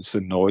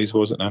the noise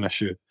wasn't an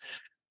issue.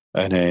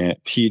 And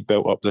he'd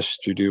built up this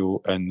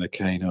studio in the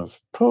kind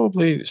of,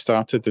 probably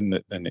started in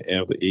the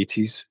early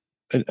 80s.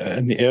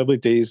 In the early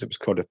days, it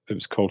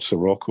was called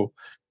Sirocco,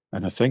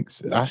 and I think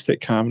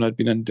Aztec Cameron had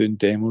been in doing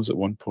demos at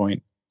one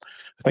point.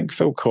 I think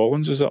Phil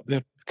Collins was up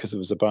there because there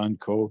was a band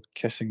called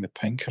Kissing the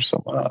Pink or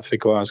something like that for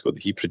Glasgow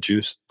that he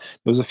produced.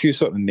 There was a few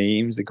sort of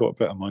names. They got a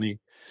bit of money.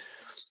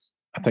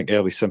 I think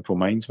early Simple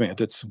Minds might have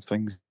did some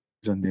things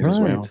in there as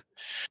well.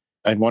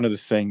 And one of the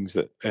things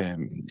that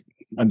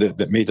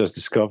that made us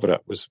discover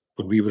it was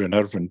when we were in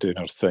Irvine doing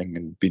our thing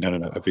and being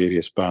in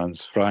various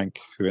bands. Frank,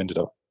 who ended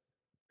up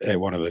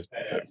one of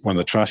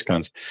the trash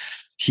cans,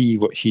 he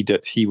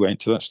went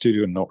to that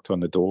studio and knocked on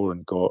the door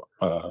and got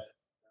a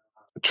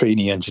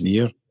trainee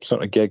engineer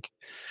sort of gig.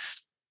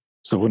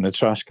 So when the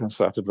trash cans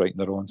started writing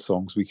their own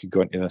songs, we could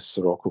go into this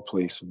Sirocco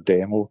place and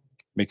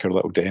make our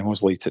little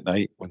demos late at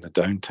night when the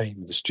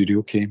downtime of the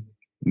studio came.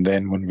 And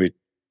then when we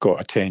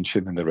got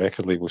attention and the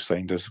record label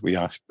signed us, we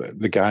asked,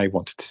 the guy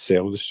wanted to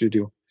sell the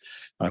studio.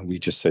 And we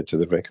just said to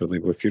the record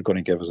label, if you're going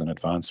to give us an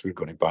advance, we're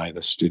going to buy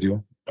this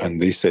studio. And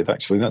they said,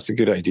 actually, that's a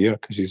good idea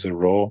because these are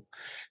raw. And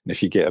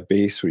if you get a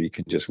base where you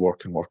can just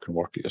work and work and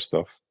work at your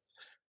stuff,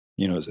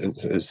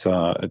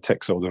 it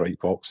ticks all the right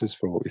boxes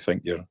for what we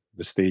think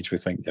the stage we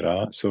think you're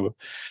at. So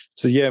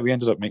yeah, we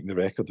ended up making the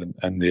record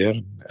in there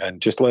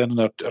and just learning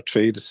our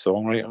trade as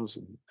songwriters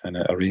and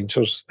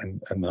arrangers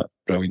in that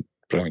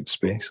brilliant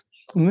space.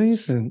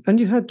 Amazing. And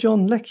you had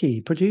John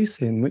Leckie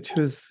producing, which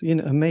was,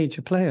 a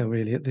major player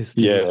really at this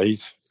stage. Yeah,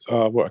 he's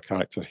what a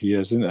character he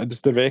is. And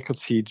the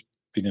records he'd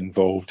been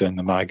involved in,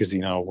 the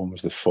magazine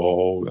albums, The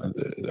Fall.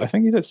 I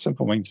think he did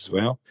Simple Minds as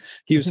well.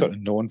 He was sort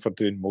of known for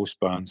doing most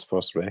bands'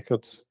 first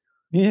records.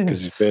 Yeah.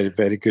 Because he's very,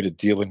 very good at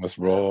dealing with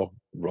raw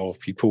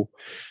people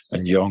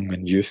and young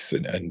and youth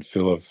and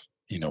full of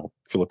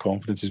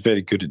confidence. He's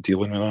very good at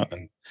dealing with that.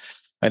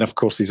 And of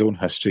course his own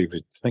history. I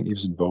think he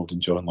was involved in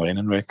John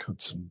Lennon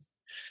records and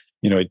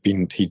he'd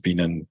been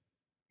in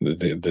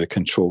the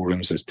control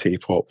rooms as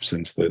tape op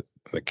since the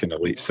kind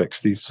of late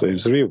 60s. So it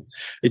was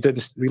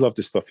we loved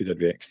the stuff he did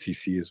with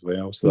XTC as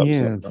well. So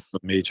that was a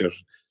major,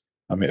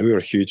 we were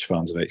huge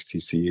fans of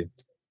XTC.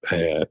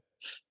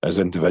 as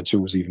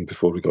individuals even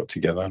before we got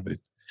together.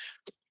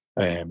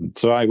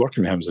 So I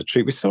working with him as a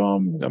treat. We saw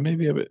him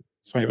maybe about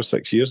 5 or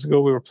 6 years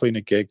ago. We were playing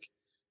a gig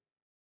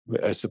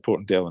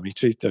supporting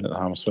Delamitri down at the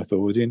Hammersmith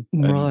Odeon,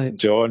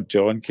 Right. and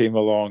John came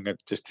along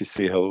just to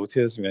say hello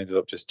to us. We ended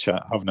up just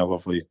having a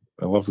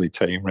lovely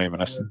time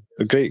reminiscing.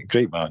 A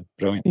great man,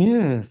 brilliant.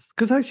 Yes,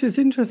 because actually it's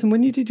interesting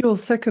when you did your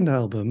second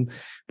album,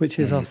 which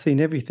is I've Seen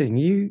Everything.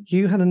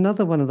 You had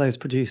another one of those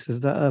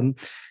producers that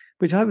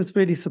which I was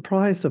really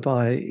surprised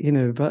by,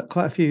 but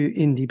quite a few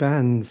indie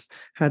bands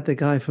had the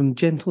guy from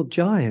Gentle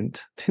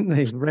Giant, didn't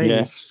they? Ray.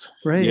 Yes.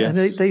 Ray. Yes.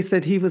 And they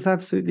said he was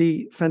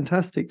absolutely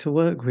fantastic to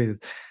work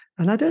with.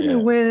 And I don't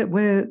know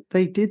where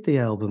they did the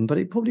album, but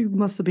it probably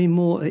must have been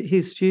more at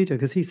his studio,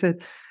 because he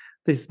said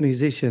this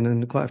musician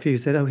and quite a few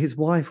said, oh, his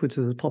wife would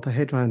sort of pop her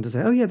head round and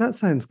say, oh, yeah, that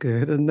sounds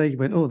good. And they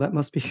went, oh, that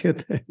must be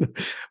good then,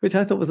 which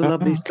I thought was a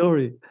lovely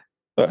story.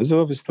 That is a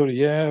lovely story.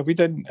 Yeah, we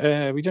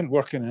didn't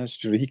work in his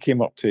studio. He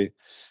came up to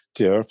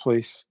our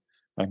place,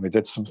 and we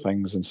did some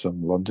things in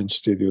some London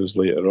studios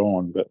later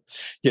on. But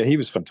yeah, he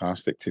was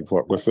fantastic to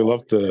work with. We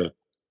loved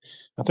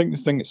I think the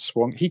thing that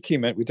swung. He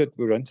came in. We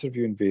were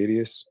interviewing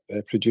various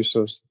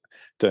producers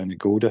down at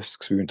Go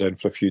Discs. We went down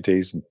for a few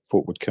days, and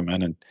folk would come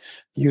in, and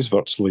he was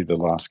virtually the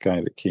last guy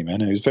that came in.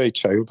 And he was very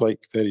childlike,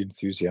 very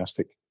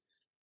enthusiastic.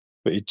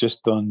 But he'd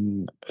just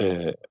done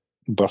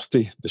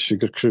Birthday, the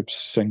Sugar Cribs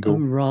single. Oh,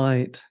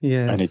 right,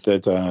 yes. And he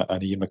did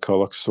an Ian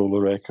McCulloch solo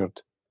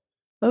record.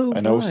 Oh,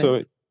 and right.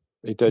 Also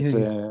he did,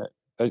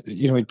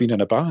 he'd been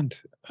in a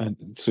band, and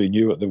so he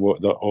knew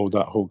what all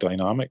that whole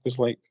dynamic was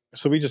like.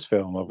 So we just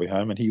fell in love with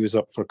him, and he was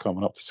up for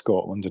coming up to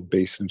Scotland and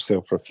basing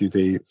himself for a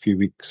few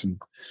weeks,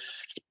 and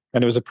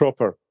it was a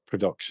proper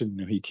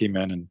production. He came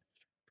in and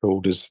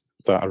told us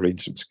that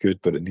arrangement's good,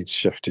 but it needs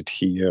shifted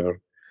here,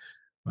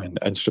 and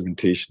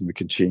instrumentation we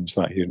could change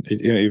that here.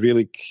 He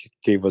really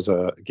gave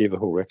the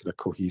whole record a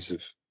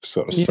cohesive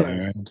sort of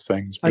sound.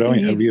 Things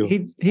brilliant. I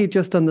think he'd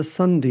just done the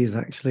Sundays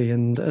actually,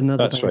 and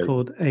another band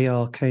called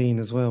A.R. Kane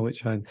as well,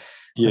 which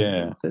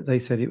they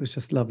said it was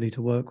just lovely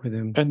to work with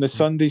him. And the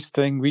Sundays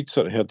thing, we'd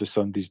sort of heard the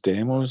Sundays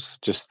demos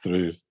just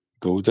through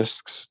Go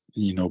Discs,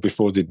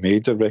 before they'd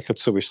made the record,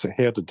 so we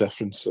heard the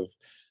difference of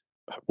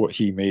what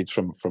he made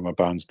from a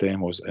band's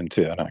demos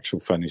into an actual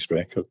finished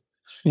record.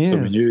 Yes. So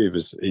we knew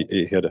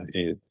he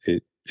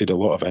had a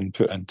lot of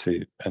input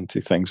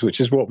into things,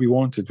 which is what we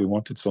wanted. We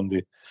wanted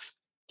somebody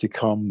to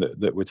come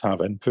that would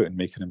have input and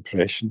make an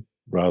impression,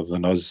 rather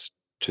than us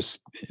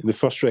just. The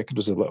first record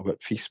was a little bit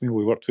piecemeal.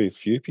 We worked with a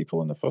few people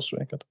on the first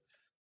record.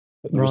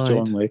 But there was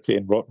John Leckie,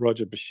 and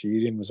Roger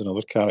Bashirian was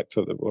another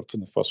character that worked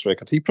on the first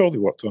record. He probably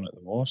worked on it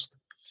the most.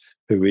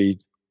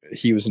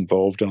 He was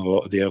involved in a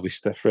lot of the early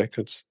Stiff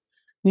records.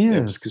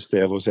 Yeah, Elvis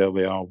Costello's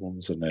early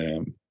albums, and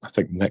I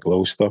think Nick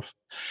Lowe stuff.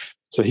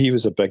 So he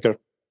was a bigger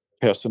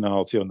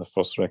personality on the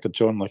first record.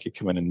 John Leckie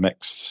came in and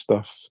mixed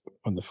stuff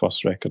on the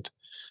first record,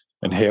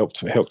 and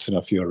helped in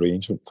a few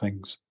arrangement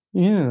things.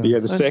 Yeah, but yeah.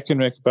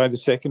 By the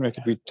second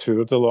record, we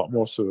toured a lot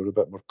more, so we were a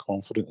bit more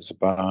confident as a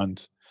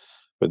band.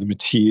 But the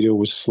material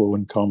was slow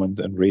and coming,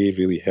 and Ray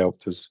really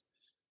helped us,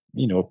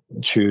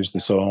 choose the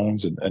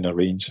songs and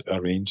arrange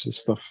the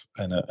stuff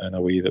in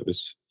a way that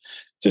was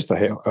just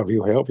a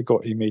real help. He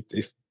got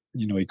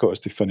us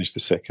to finish the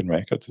second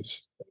record. It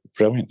was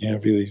brilliant. Yeah,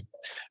 really.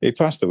 He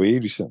passed away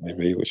recently,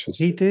 Ray, which was...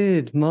 He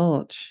did,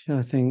 March,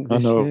 I think,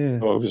 this year.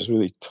 Oh, it was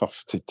really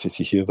tough to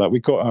hear that. We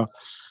got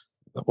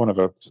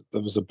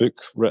there was a book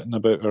written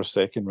about our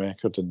second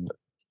record, and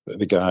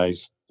the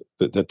guys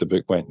that did the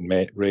book went and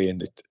met Ray,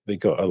 and they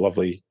got a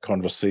lovely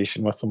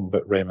conversation with him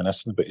about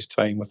reminiscing about his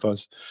time with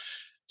us.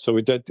 So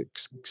we did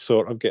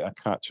sort of get a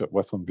catch up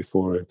with him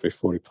before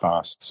he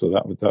passed. So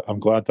I'm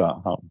glad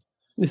that happened.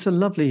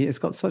 It's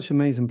got such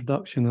amazing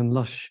production and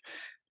lush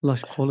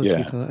quality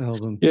to that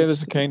album. Yeah,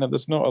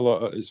 there's not a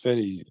lot.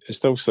 It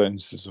still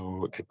sounds as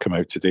though it could come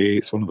out today.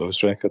 It's one of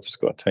those records. It's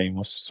got a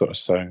timeless sort of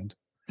sound.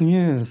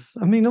 Yes,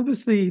 I mean,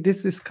 obviously,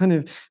 this is kind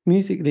of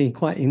musically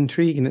quite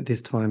intriguing at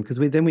this time, because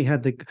we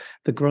had the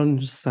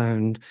grunge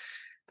sound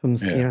from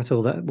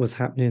Seattle that was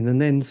happening,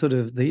 and then sort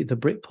of the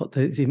Britpop,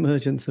 the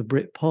emergence of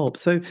Britpop.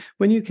 So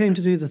when you came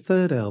to do the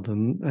third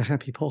album, A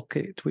Happy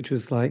Pocket, which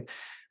was like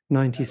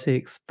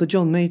 96, the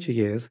John Major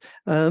years,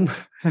 how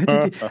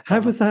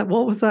was that?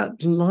 What was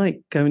that like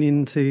going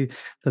into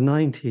the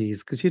 90s?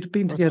 Because you'd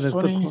been together.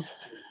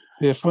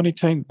 Funny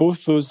time.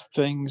 Both those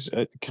things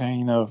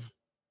kind of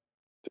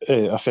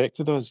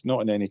affected us,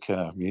 not in any kind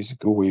of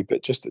musical way,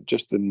 but just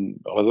in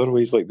other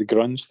ways. Like the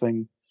grunge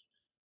thing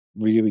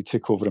really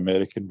took over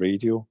American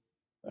radio,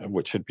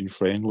 which had been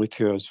friendly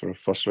to us for our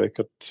first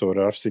record. So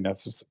our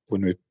Sinatras,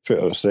 when we put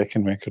out a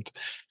second record,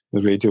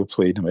 the radio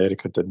play in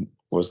America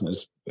wasn't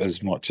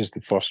as much as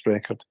the first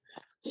record,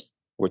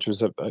 which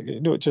was it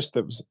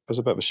was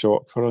a bit of a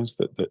shock for us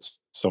that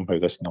somehow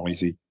this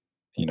noisy,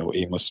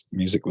 aimless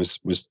music was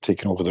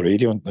taking over the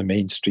radio and the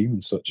mainstream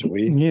in such a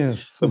way.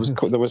 Yes, there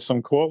was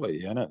some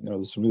quality in it.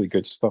 There's some really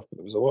good stuff, but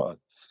there was a lot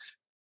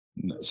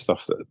of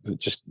stuff that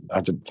just I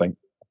didn't think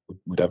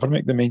would ever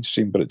make the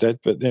mainstream, but it did.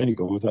 But there you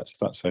go. That's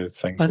how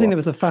things I think work. there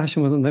was a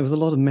fashion, wasn't there? There was a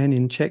lot of men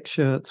in check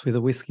shirts with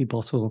a whiskey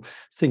bottle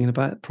singing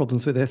about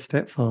problems with their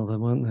stepfather,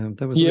 weren't there?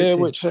 There was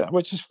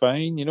which is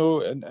fine,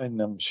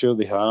 and I'm sure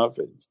they have.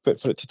 But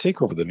for it to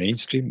take over the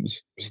mainstream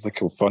was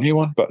like a funny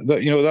one. But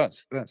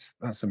that's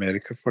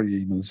America for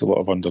you. There's a lot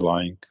of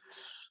underlying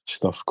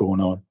stuff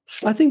going on.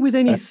 I think with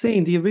any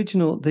scene, the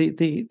original,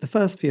 the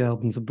first few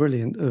albums are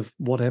brilliant of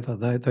whatever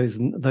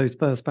those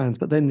first bands,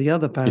 but then the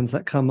other bands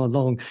that come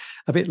along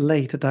a bit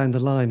later down the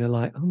line are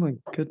like, oh my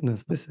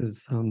goodness, this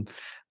is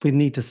we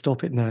need to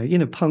stop it now.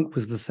 Punk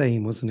was the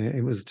same, wasn't it?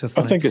 It was just.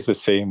 I think it's the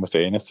same with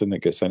anything that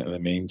gets into the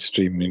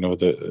mainstream.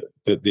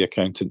 The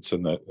accountants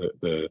and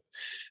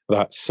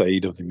that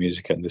side of the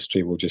music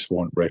industry will just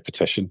want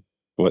repetition.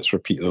 Let's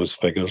repeat those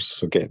figures.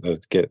 So get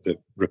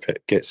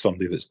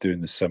somebody that's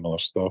doing the similar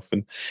stuff,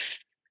 and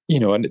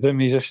and the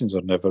musicians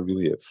are never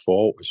really at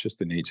fault. It's just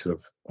the nature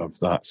of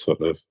that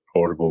sort of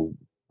horrible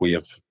way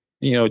of,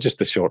 just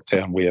the short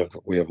term way of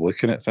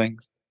looking at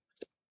things.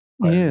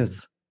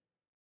 Yes,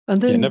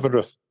 and then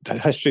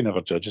history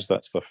never judges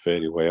that stuff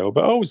very well.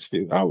 But I always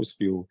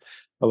feel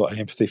a lot of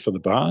empathy for the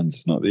bands.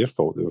 It's not their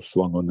fault they were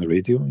flung on the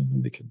radio.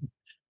 They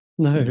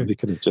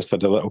could have just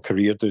had a little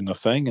career doing their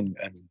thing, and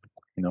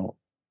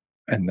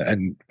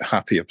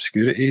happy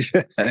obscurity,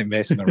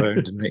 messing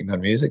around and making their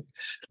music,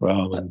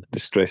 rather than the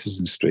stresses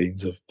and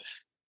strains of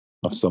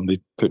somebody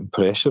putting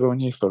pressure on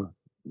you for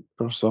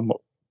some,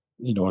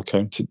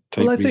 accounted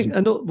type I reason. think,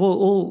 and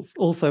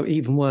also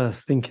even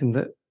worse, thinking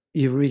that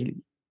you're really,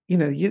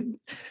 you're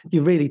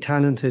really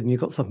talented and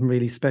you've got something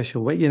really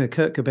special. Well,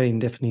 Kurt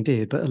Cobain definitely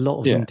did, but a lot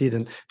of them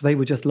didn't. They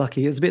were just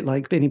lucky. It's a bit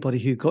like anybody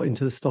who got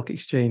into the stock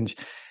exchange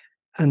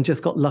and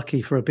just got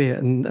lucky for a bit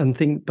and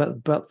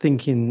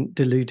thinking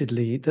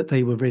deludedly that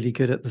they were really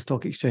good at the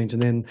stock exchange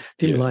and then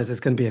didn't realize there's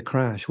going to be a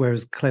crash,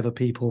 whereas clever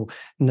people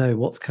know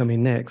what's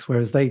coming next,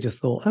 whereas they just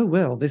thought, oh,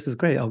 well, this is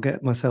great. I'll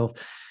get myself,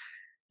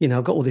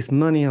 I've got all this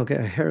money. I'll get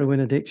a heroin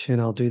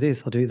addiction. I'll do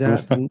this. I'll do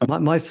that. And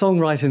my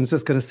songwriting is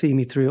just going to see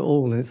me through it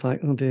all. And it's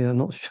like, oh dear, I'm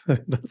not sure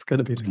that's going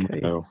to be the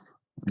case. No.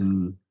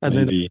 And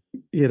maybe.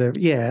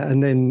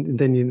 Then, and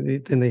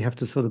then they have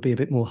to sort of be a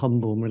bit more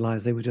humble and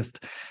realize they were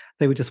just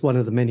one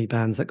of the many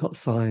bands that got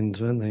signed,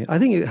 weren't they? I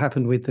think it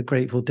happened with the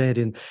Grateful Dead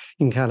in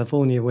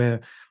California,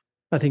 where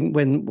I think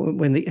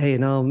when the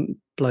A&R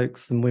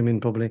blokes and women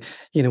probably,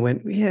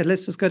 went,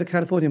 let's just go to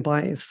California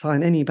and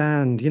sign any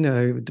band,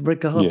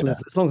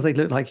 regardless, as long as they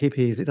look like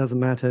hippies, it doesn't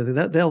matter.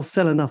 They'll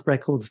sell enough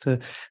records to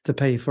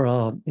pay for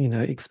our,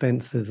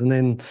 expenses, and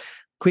then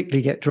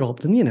quickly get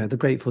dropped. And, the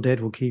Grateful Dead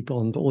will keep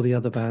on, but all the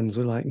other bands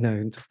were like,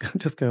 no,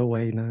 just go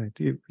away. No,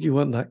 you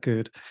weren't that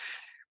good.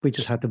 We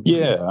just had to.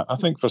 Yeah, I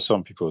think for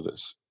some people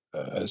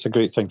it's a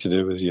great thing to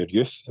do with your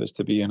youth, is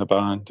to be in a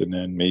band, and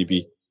then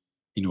maybe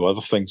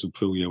other things will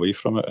pull you away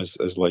from it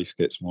as life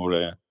gets more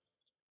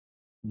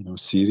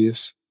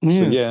serious.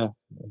 Yes.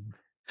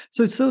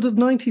 So sort of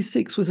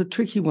 96 was a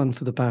tricky one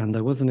for the band,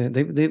 though, wasn't it?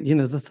 They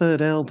the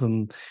third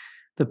album,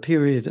 the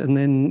period, and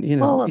then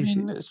Well, I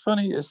mean, it's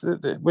funny. Is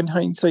that when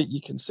hindsight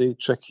you can say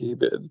tricky,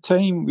 but at the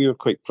time we were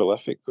quite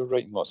prolific. We were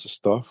writing lots of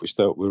stuff.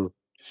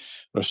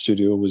 Our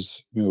studio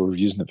was, we were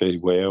using it very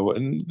well,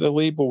 and the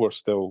label were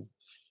still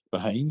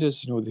behind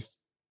us.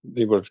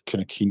 They were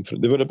kind of keen for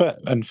it. They were a bit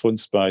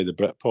influenced by the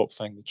Britpop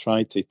thing. They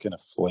tried to kind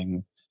of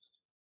fling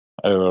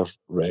our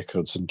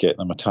records and get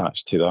them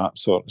attached to that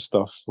sort of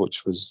stuff,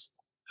 which was,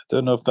 I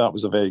don't know if that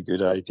was a very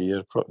good idea.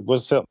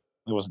 It certainly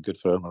wasn't good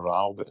for our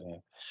morale, but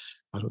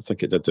I don't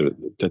think it did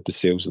the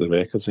sales of the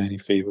records any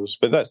favours.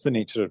 But that's the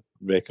nature of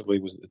record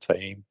labels at the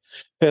time.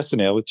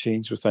 Personnel had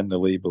changed within the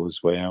label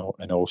as well,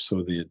 and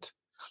also they'd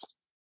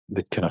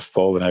kind of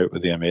fallen out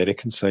with the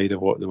American side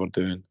of what they were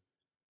doing.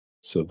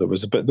 So there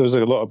was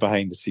a lot of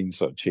behind the scenes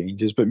sort of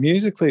changes. But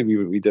musically, we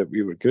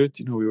were good.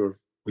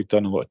 We'd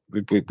done a lot.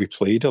 We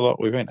played a lot.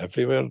 We went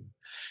everywhere.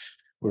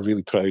 We're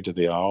really proud of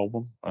the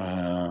album,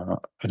 and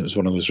it was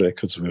one of those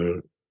records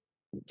where,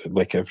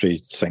 like, every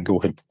single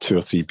had 2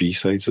 or 3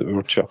 B-sides that we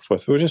were chuffed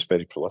with. We were just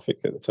very prolific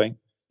at the time.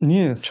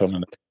 Yes.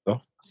 Churning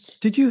stuff.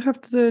 Did you have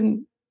to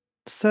then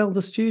sell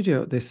the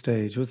studio at this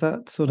stage? Was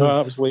that sort of? No,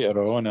 that was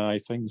later on.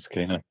 Things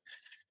kind of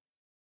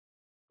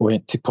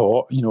went to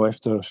pot.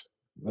 After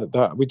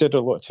that, we did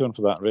a lot of touring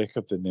for that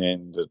record, and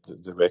then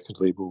the record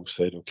label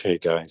said, "Okay,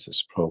 guys,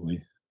 it's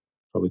probably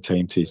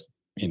time to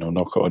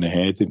knock it on the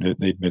head."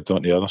 They'd moved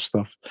on to other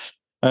stuff,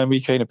 and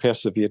we kind of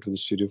persevered with the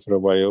studio for a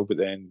while. But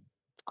then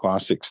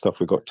classic stuff,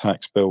 we got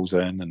tax bills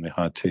in, and we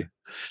had to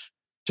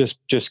just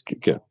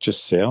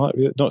sell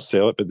it. Not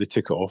sell it, but they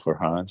took it off our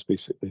hands,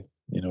 basically.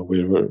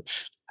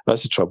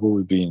 That's the trouble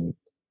with being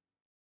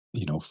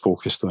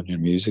focused on your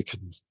music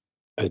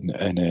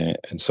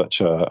in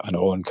such an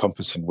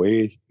all-encompassing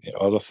way.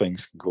 Other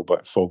things can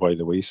fall by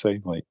the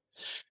wayside, like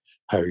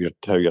how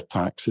your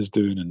tax is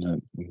doing,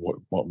 and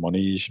what money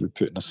you should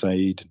be putting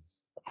aside, and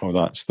all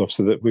that stuff.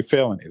 So that we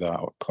fell into that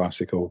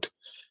classic old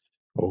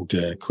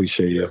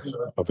cliche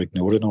of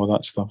ignoring all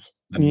that stuff,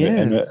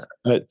 and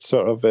it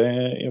sort of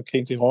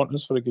came to haunt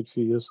us for a good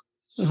few years.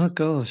 Oh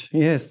gosh,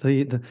 yes,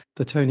 the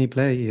Tony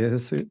Blair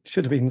years. It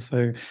should have been so.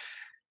 Well,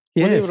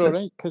 they Yes, were all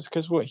right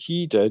because what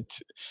he did,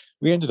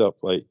 we ended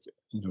up like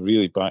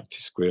really back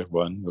to square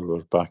one. We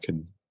were back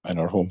in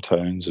our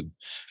hometowns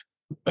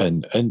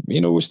and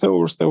we're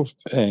still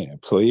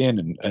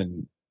playing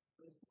and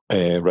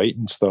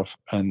writing stuff.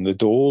 And the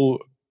Dole,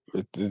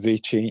 they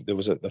changed. There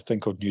was a thing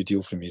called New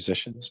Deal for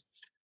Musicians,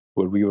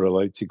 where we were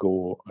allowed to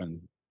go and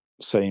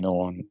sign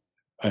on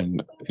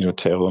and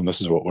tell them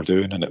this is what we're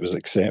doing, and it was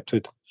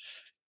accepted.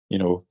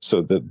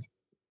 So that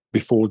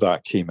before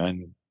that came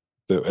in,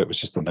 it was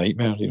just a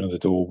nightmare. The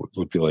Dole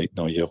would be like,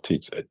 no, you have to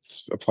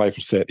apply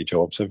for 30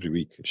 jobs every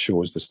week,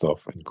 show us the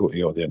stuff, and go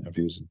to all the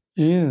interviews.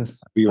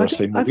 yes. We were I think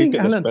saying, I well, we've think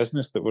got this Alan.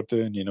 business that we're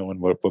doing,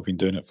 and we've been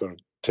doing it for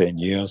 10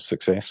 years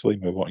successfully,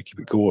 and we want to keep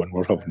it going.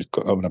 We're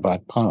having a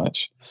bad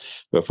patch.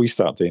 But if we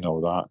start doing all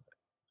that,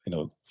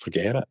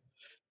 forget it.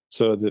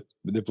 So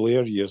the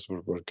Blair years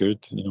were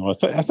good.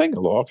 I think a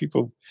lot of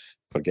people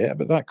forget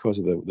about that because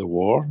of the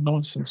war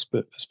nonsense.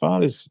 But as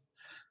far as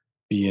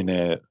being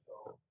a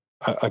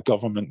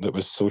government that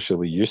was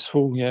socially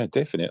useful, yeah,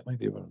 definitely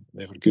they were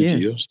good Yes.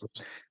 years.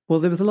 Well,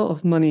 there was a lot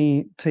of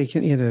money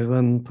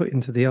taken, put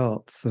into the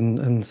arts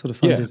and sort of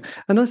funded. Yeah.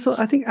 And I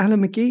think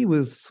Alan McGee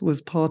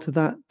was part of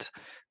that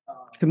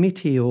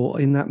committee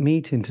or in that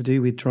meeting to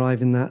do with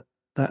driving that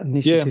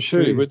initiative. Yeah, I'm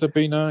sure through. it would have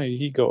been.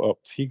 He got up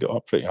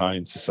pretty high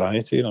in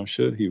society, and I'm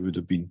sure he would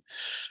have been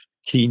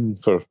keen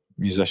for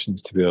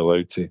musicians to be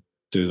allowed to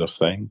do their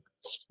thing.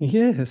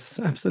 Yes,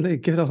 absolutely.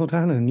 Good old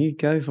Alan. You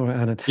go for it,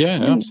 Alan.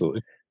 Yeah,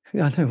 absolutely.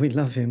 I know, we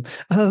love him.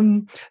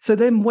 So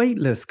then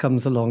Weightless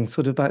comes along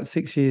sort of about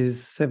 6 years,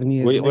 7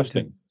 years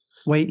later.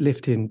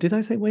 Weightlifting. Did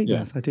I say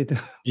weightless? Yeah. I did.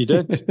 You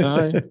did?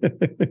 Aye.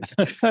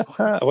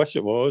 I wish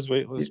it was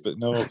Weightless, but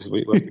no, it was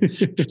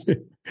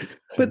weightlifting.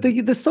 But the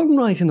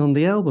songwriting on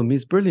the album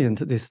is brilliant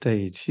at this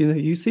stage.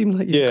 You seem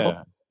like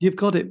you've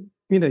got it.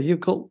 You've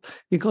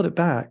got it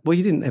back. Well,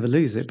 you didn't ever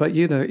lose it, but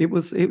it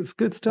was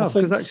good stuff.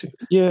 Because actually,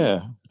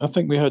 I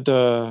think we had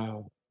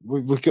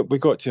we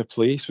got to a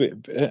place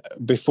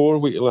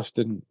before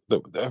weightlifting.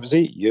 It was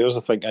 8 years,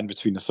 I think, in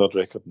between the third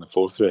record and the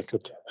fourth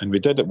record, and we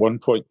did at one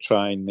point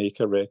try and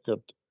make a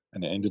record,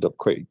 and it ended up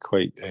quite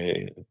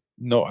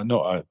not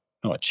a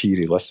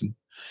cheery listen.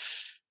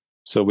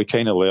 So we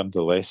kind of learned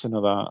the lesson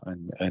of that,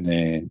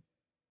 and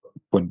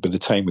when by the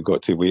time we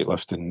got to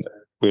weightlifting,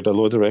 we had a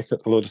load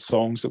of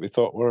songs that we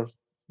thought were,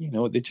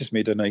 they just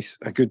made a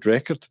good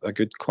record, a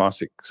good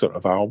classic sort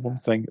of album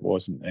thing.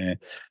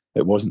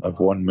 It wasn't of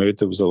one mood.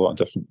 There was a lot of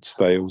different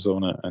styles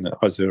on it, and it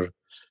has our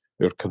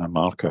kind of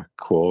mark of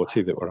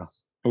quality that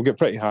we'll get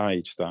pretty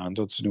high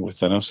standards,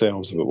 within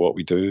ourselves about what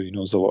we do.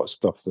 There's a lot of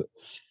stuff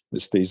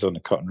that stays on the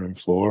cutting room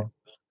floor.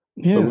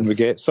 Yes. But when we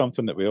get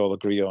something that we all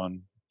agree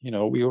on,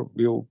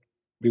 we'll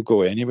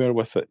go anywhere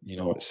with it.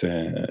 It's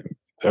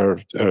or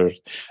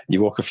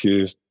you walk a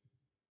few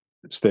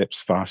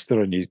steps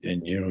faster, and you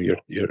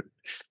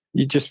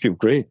just feel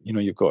great.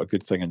 You've got a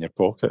good thing in your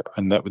pocket,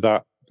 and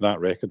that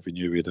record, we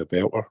knew we had a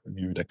belter, we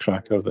knew we had a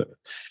cracker.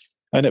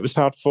 And it was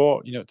hard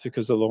fought. It took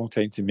us a long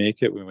time to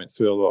make it. We went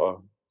through a lot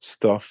of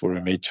stuff where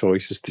we made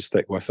choices to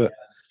stick with it.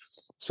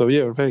 So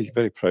yeah, we're very,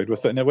 very proud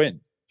with it, and it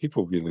went.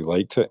 People really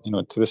liked it.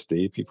 To this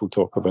day, people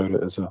talk about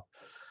it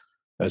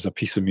as a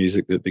piece of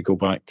music that they go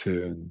back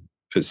to, and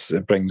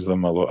it brings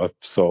them a lot of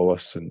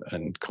solace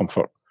and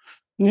comfort.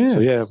 Yes. So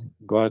yeah,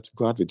 glad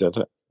we did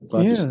it.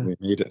 Glad we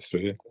made it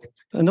through.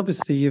 And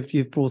obviously,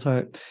 you've brought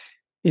out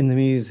in the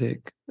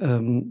music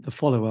the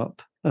follow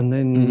up, and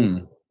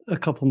then a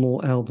couple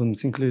more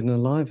albums, including a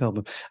live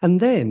album,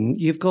 and then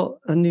you've got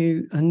a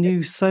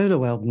new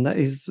solo album that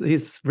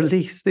is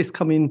released this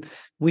coming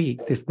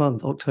week, this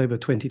month, October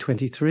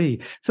 2023.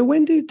 So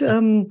when did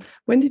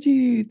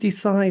you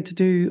decide to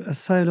do a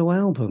solo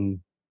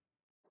album?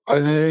 I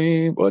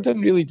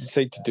didn't really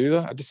decide to do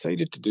that. I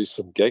decided to do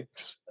some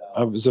gigs.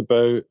 I was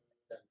about,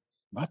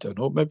 I don't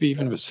know, maybe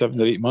even about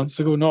 7 or 8 months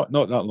ago, not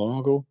that long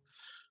ago.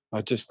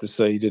 I just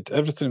decided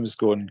everything was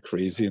going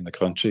crazy in the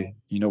country.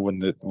 When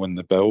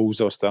the bills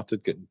all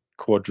started getting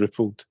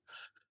quadrupled,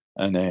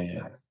 and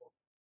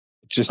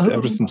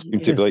everything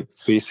seemed to be like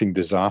facing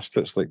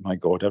disaster. It's like, my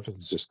God,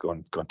 everything's just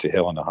gone to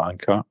hell in a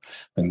handcart,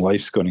 and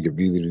life's going to get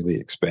really, really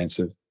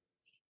expensive.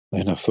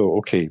 And I thought,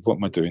 okay, what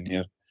am I doing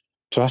here?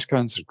 Trash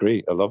cans are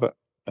great. I love it,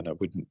 and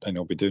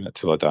I'll be doing it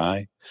till I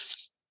die.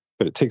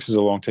 But it takes us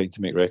a long time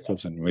to make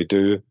records, and we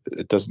do.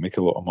 It doesn't make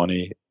a lot of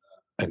money,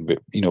 and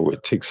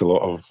it takes a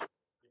lot of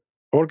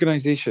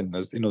organisation.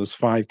 There's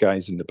 5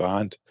 guys in the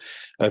band.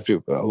 A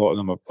lot of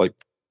them are like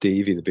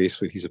Davey, the bass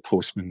player. He's a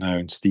postman now,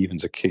 and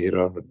Stephen's a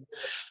carer, and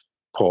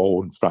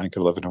Paul and Frank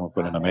are living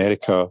over in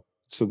America.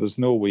 So there's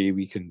no way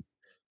we can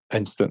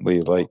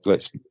instantly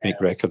let's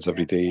make records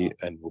every day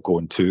and we'll go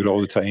on tour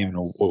all the time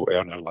and we'll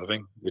earn our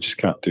living. We just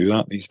can't do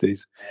that these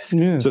days.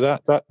 Yes. So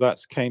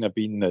that's kind of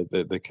been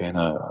the kind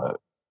of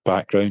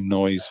background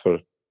noise for,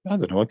 I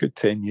don't know, a good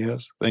 10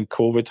 years. Then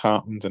COVID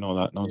happened and all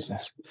that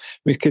nonsense.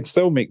 We could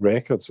still make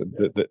records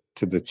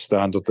to the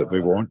standard that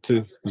we want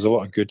to. There's a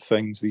lot of good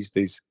things these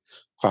days.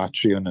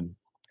 Patreon and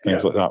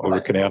things like that, where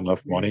we can earn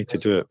enough money to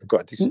do it. We've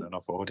got a decent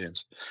enough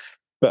audience.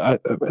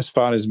 But as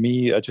far as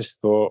me, I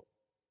just thought,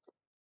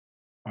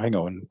 hang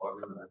on,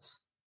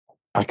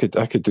 I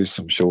could do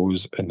some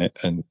shows and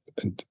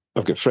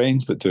I've got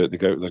friends that do it. They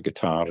go out with their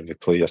guitar and they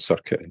play a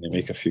circuit and they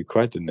make a few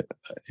quid, and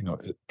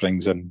it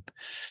brings in,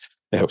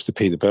 it helps to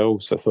pay the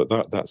bills. So I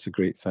thought that's a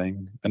great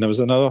thing. And there was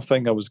another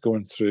thing I was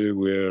going through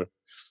where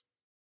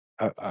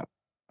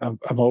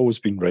I've always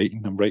been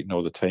writing. I'm writing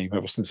all the time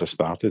ever since I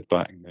started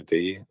back in the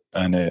day.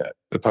 And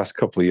the past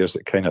couple of years,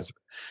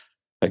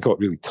 it got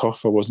really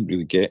tough. I wasn't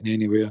really getting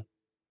anywhere.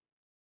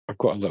 I've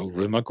got a little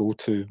room I go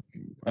to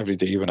every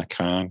day when I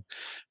can,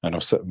 and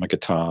I'll sit with my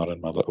guitar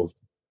and my little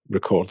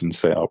recording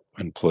set up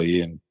and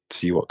play and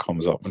see what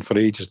comes up. And for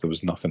ages, there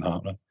was nothing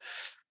happening.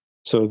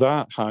 So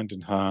that, hand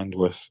in hand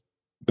with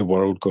the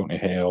world going to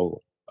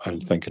hell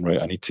and thinking,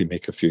 right, I need to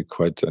make a few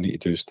quid, I need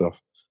to do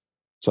stuff.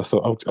 So I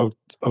thought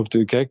I'll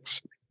do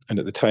gigs. And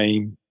at the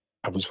time,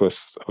 I was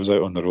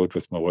out on the road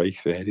with my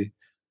wife, Eddie,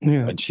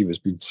 and she was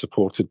being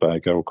supported by a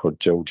girl called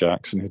Jill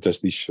Jackson who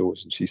does these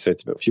shows. And she said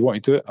to me, if you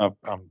want to do it,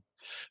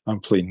 I'm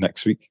playing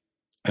next week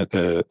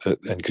in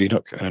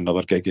Greenock and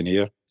another gig in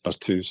Ayr. There's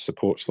 2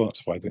 support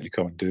slots. Why don't you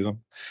come and do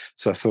them?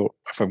 So I thought,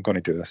 if I'm going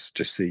to do this,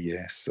 just say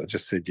yes. I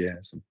just said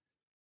yes. And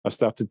I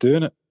started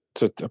doing it.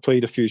 So I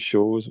played a few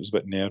shows. It was a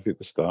bit nervy at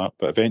the start,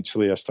 but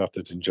eventually I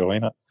started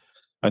enjoying it.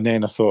 And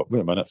then I thought,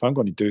 wait a minute, if I'm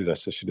going to do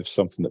this, I should have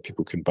something that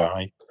people can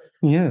buy.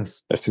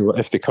 Yes.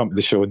 If they come to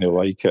the show and they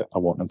like it, I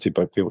want them to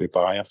be able to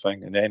buy a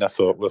thing. And then I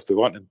thought, well, if they're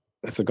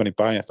going to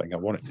buy a thing, I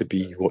want it to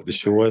be what the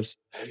show is,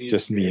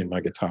 just me and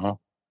my guitar.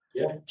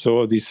 So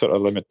all these sort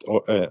of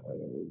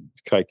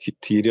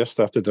criteria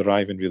started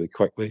arriving really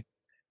quickly.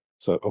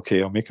 So,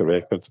 okay, I'll make a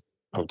record.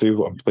 I'll do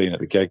what I'm playing at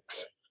the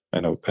gigs,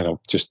 and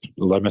I'll just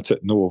limit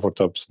it. No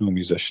overdubs, no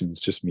musicians,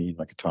 just me and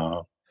my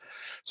guitar.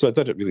 So I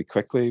did it really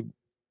quickly.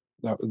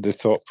 The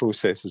thought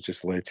process has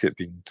just led to it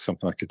being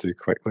something I could do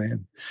quickly.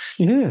 And,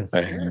 yes.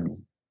 I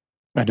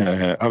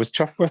was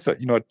chuffed with it.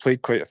 I'd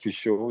played quite a few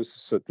shows.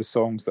 So the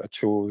songs that I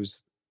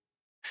chose,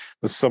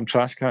 there's some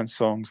trash can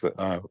songs that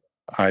I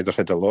either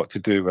had a lot to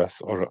do with,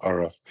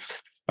 or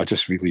I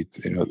just really,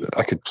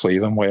 I could play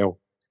them well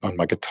on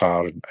my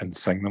guitar and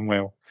sing them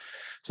well.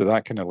 So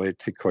that kind of led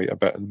to quite a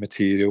bit of the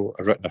material.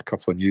 I've written a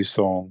couple of new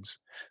songs.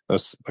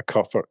 There's a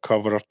cover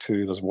or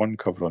 2. There's 1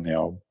 cover on the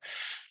album.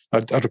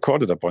 I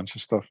recorded a bunch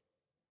of stuff,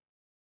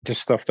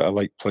 just stuff that I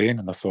like playing,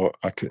 and I thought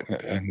I could,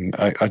 and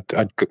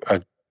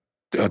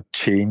I'd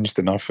changed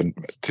enough and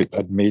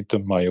I'd made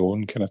them my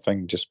own kind of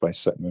thing just by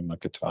sitting with my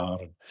guitar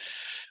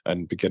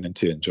and beginning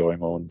to enjoy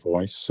my own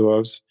voice.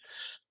 So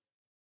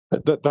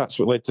that's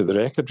what led to the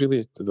record,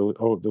 really,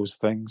 all those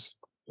things.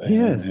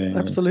 Yes,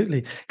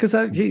 absolutely. Because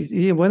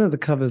one of the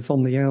covers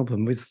on the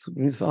album was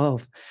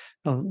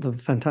the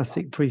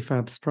fantastic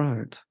Prefab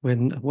Sprout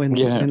when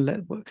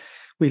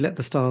we let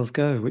the stars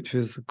go, which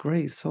was a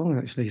great song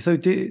actually. So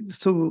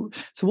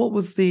what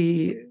was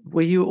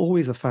were you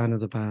always a fan of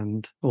the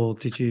band, or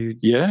did you?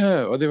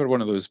 Yeah, well, they were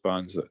one of those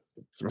bands that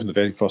from the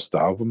very first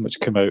album,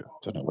 which came out, I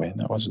don't know when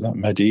that was that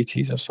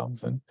mid-80s or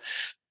something,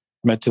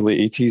 mid to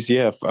late 80s.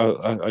 Yeah,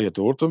 I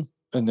adored them.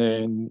 And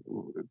then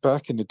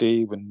back in the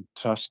day when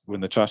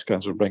the Trash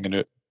Cans were bringing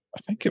out, I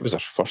think it was their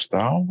first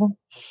album,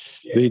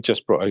 they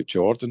just brought out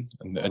Jordan,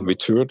 and we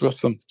toured with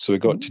them, so we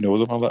got to know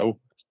them a little.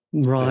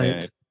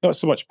 Right. Not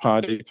so much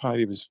Paddy.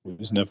 Paddy was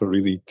never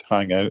really to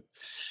hang out,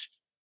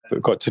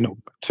 but got to know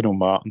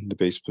Martin, the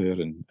bass player,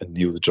 and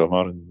Neil, the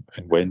drummer,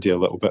 and Wendy a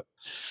little bit,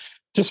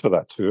 just for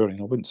that tour. I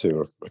wouldn't say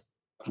we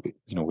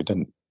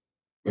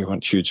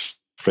weren't huge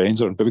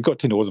friends, but we got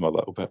to know them a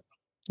little bit.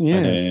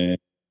 Yes.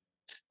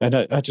 And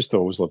I just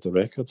always loved the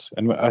records.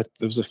 And there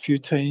was a few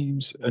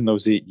times in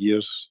those 8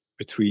 years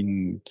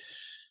between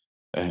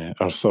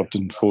our third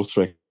and fourth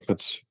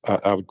records,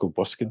 I would go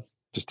busking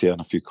just to earn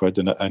a few quid.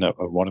 And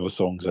one of the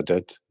songs I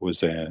did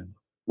was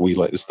We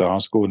Let the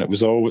Stars Go. And it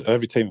was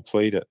every time I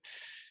played it,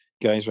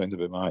 guys around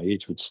about my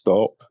age would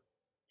stop,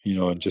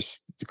 and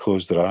just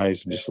close their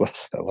eyes and just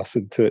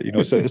listen to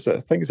it. So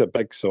I think it's a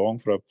big song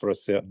for a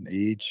certain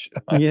age.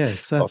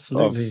 Yes,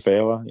 absolutely. of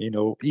fella,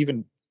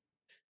 even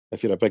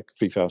if you're a big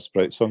Prefab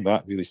Sprout song,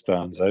 that really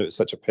stands out. It's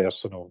such a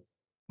personal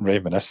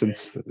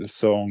reminiscence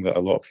song that a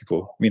lot of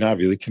people, I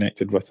really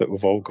connected with it.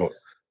 We've all got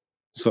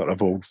sort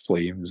of old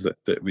flames that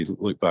we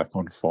look back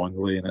on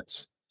fondly, and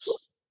it's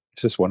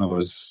just one of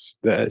those,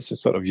 it's a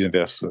sort of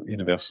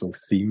universal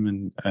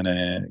theme and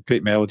a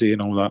great melody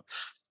and all that.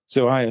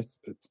 So I'd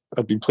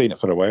been playing it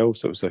for a while,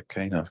 so it was a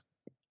kind of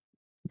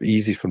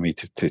easy for me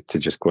to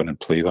just go in and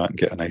play that and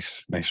get a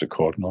nice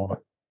recording of it.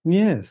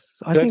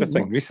 Yes. I did a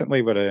thing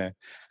recently where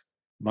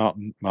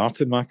Martin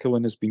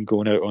McAllen has been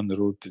going out on the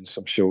road doing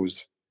some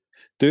shows,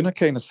 doing a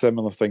kind of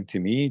similar thing to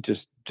me,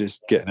 just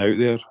getting out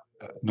there,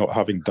 not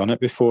having done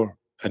it before.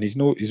 And he's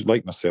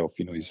like myself,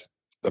 he's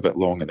a bit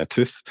long in the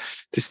tooth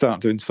to start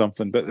doing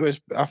something. But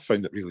I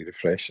found it really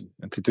refreshing,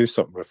 and to do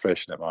something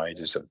refreshing at my age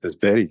is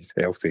very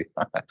healthy.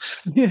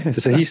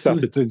 Yes. So he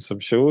started doing some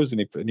shows, and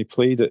he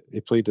played at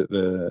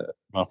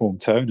my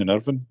hometown in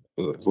Irvine,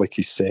 like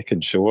his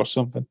second show or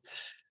something.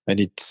 and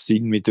he'd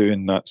seen me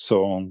doing that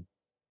song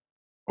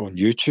on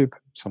YouTube.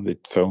 Somebody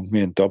filmed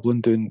me in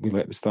Dublin doing "We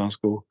Let the Stars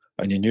Go,"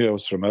 and he knew I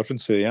was from Irvine,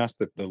 so he asked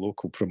the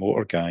local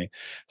promoter guy,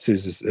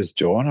 says, "Is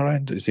John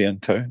around? Is he in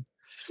town?"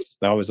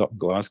 I was up in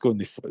Glasgow,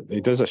 and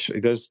he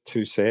does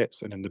 2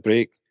 sets, and in the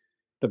break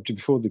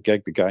before the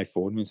gig, the guy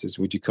phoned me and says,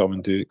 "Would you come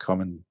and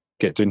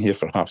get down here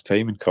for half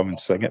time and come and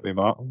sing it with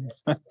Martin?"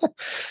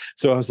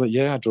 So I was like,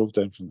 "Yeah." I drove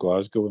down from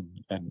Glasgow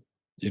and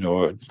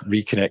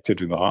reconnected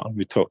with Martin.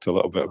 We talked a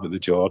little bit about the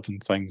Jordan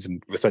things,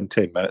 and within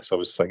 10 minutes, I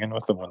was singing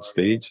with him on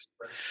stage.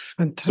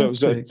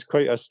 Fantastic. It's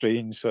quite a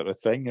strange sort of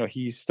thing.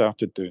 He's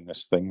started doing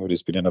this thing where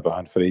he's been in a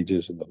band for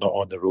ages and they're not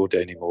on the road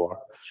anymore.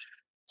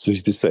 So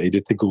he's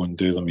decided to go and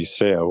do them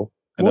himself.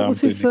 And what I'm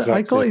was doing his? the exact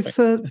I got same his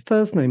thing.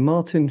 first name,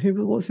 Martin.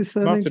 What's his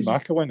surname? Martin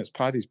McElwain, it's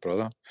Paddy's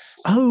brother.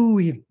 Oh,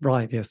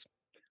 right, yes.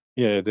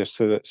 Yeah,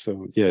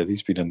 yeah,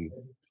 he's been in.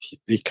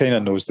 He kind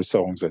of knows the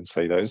songs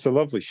inside out. It's a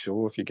lovely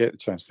show. If you get the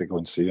chance to go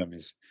and see him,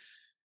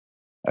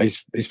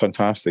 he's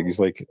fantastic. He's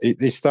like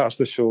he starts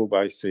the show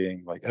by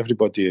saying, like,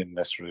 everybody in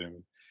this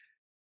room,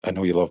 I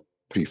know you love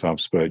Prefab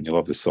Sprout and you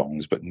love the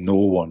songs, but no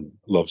one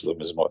loves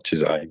them as much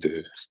as I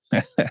do.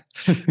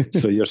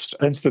 So you're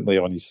instantly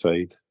on his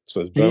side.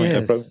 So it's brilliant,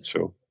 a brilliant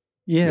show.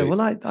 Yeah, Great.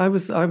 well, I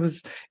was.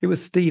 It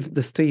was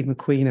the Steve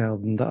McQueen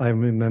album that I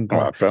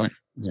remember. Brilliant.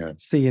 Yeah,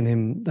 seeing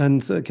him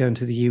and going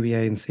to the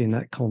UEA and seeing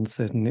that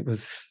concert, and it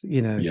was,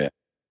 yeah.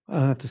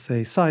 I have to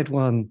say, side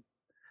one.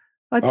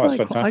 It's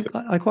fantastic.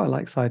 I quite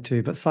like side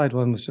two, but side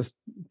one was just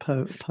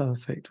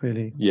perfect,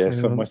 really. Yes,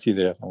 so, I'm with you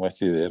there.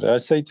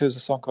 Side two is a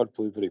song called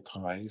Blueberry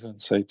Pies,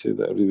 and side two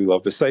that I really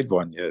love. The side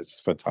one, yeah, it's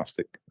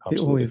fantastic.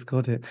 Absolutely. It always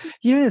got it.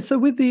 Yeah. So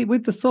with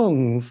the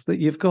songs that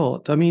you've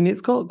got, I mean, it's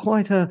got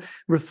quite a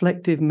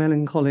reflective,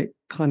 melancholic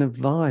kind of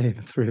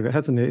vibe through it,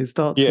 hasn't it? It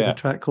starts with a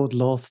track called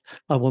 "Lost,"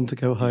 "I Want to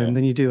Go Home."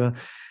 Then you do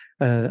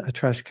a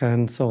trash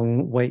can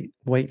song,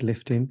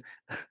 weightlifting,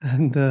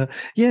 and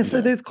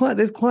so there's quite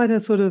a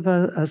sort of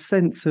a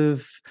sense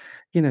of,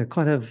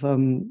 kind of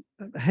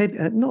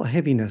not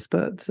heaviness,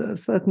 but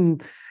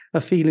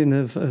a feeling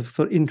of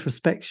sort of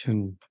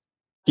introspection.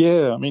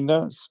 Yeah, I mean,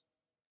 I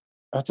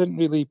didn't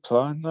really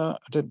plan that.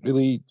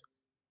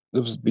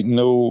 There's been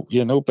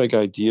no big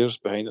ideas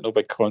behind it, no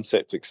big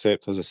concept,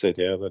 except, as I said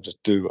earlier,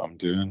 just do what I'm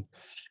doing.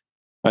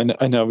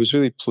 And I was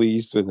really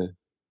pleased with the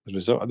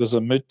result. There's a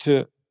mood to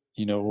it,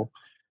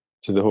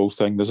 to the whole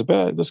thing.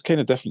 There's kind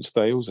of different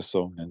styles of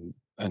song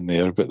in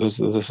there, but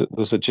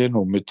there's a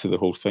general mood to the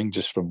whole thing,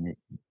 just from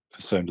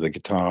the sound of the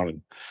guitar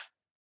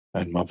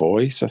and my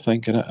voice, I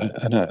think. And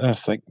I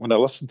think when I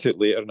listened to it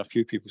later, and a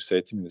few people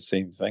said to me the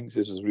same things,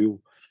 this is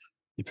real.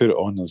 You put it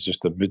on, there's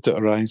just a mood that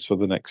arrives for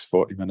the next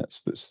 40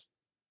 minutes. That's,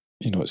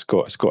 it's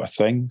got a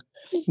thing.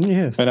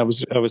 Yes. And I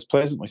was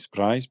pleasantly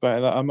surprised by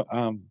that.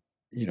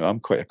 I'm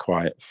quite a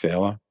quiet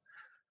fella.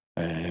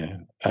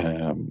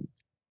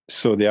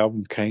 So the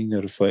album kind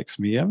of reflects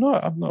me. I'm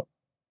not.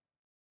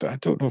 I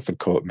don't know if I'd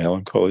call it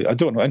melancholy. I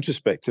don't know.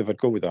 Introspective. I'd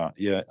go with that.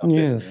 Yeah, I'm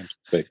definitely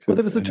introspective. Well,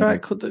 there was a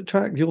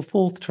track, your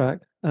fourth track,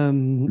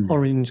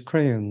 Orange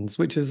Crayons,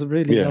 which is a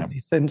really lovely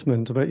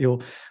sentiment about your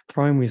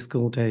primary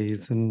school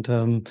days, and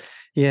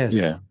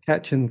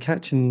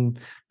catching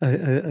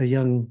a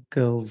young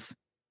girl's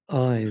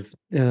eyes.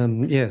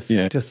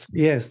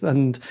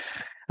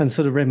 And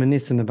sort of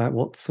reminiscing about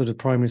what sort of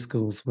primary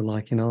schools were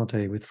like in our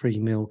day, with free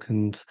milk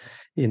and,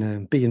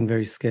 being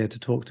very scared to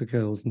talk to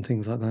girls and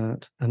things like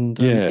that. And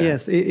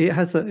it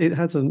has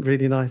a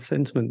really nice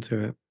sentiment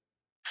to it.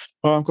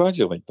 Well, I'm glad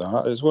you like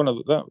that. It's one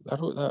of that. I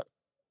wrote that.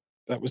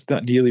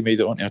 That nearly made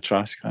it onto a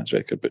Trash Cans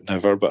record, but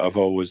never. But I've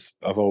always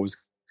kind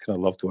of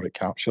loved what it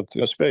captured.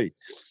 It's very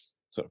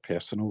sort of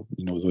personal,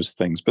 those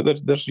things. But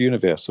there's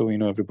universal.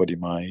 Everybody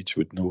my age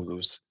would know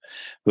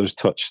those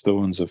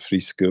touchstones of free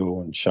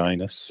school and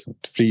shyness,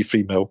 free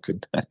milk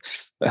and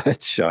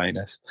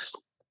shyness.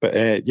 But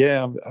I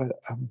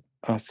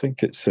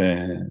think it's.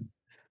 I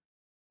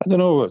don't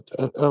know.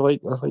 I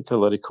like a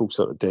lyrical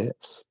sort of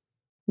depth.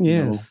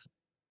 Yes.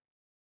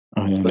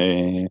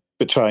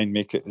 But try and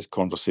make it as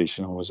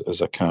conversational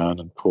as I can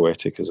and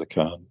poetic as I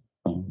can.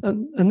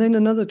 And then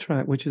another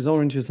track, which is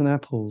Oranges and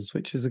Apples,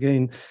 which is,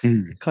 again,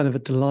 kind of a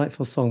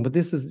delightful song. But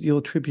this is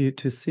your tribute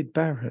to Syd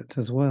Barrett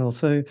as well.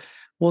 So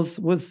was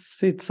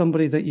Syd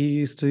somebody that you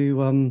used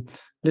to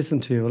listen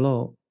to a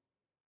lot?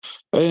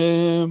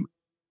 It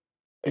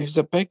was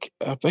a big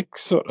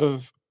sort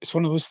of, it's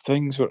one of those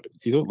things where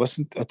you don't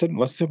listen. I didn't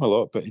listen to him a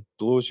lot, but it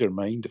blows your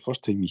mind the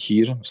first time you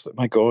hear him. It's like,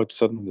 my God,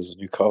 suddenly there's a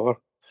new colour.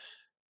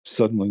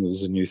 Suddenly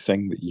there's a new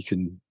thing that you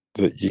can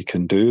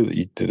do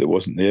that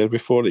wasn't there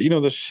before.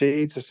 There's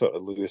shades of sort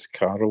of Lewis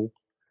Carroll,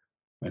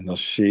 and there's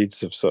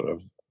shades of sort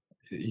of,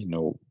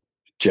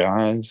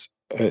 jazz,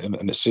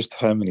 and it's just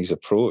him and his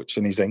approach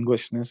and his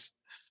Englishness.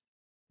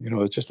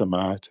 It's just a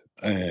mad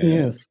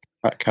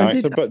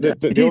character.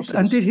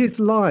 Did his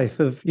life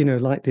of,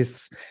 like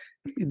this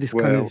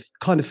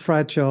kind of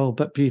fragile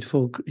but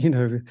beautiful,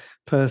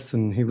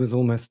 person who was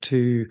almost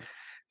too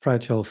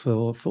fragile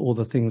for all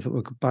the things that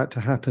were about to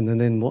happen,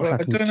 and then what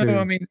happens to him?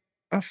 I mean,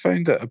 I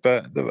found it a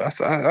bit.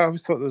 I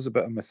always thought there was a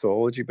bit of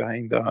mythology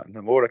behind that, and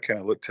the more I kind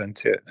of looked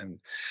into it, and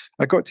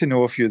I got to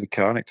know a few of the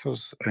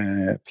characters.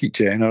 Pete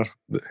Jenner,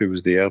 who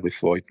was the early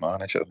Floyd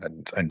manager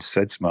and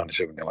Sid's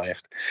manager when he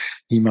left,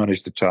 he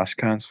managed the trash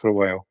cans for a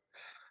while,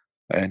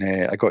 and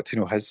I got to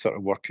know his sort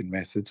of working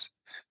methods,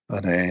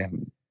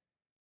 and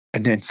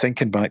then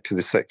thinking back to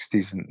the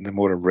 '60s, and the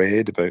more I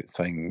read about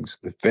things,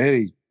 the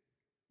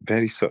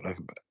very sort of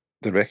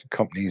the record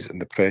companies and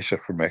the pressure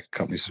from record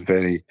companies is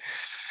very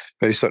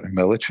sort of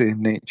military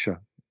in nature.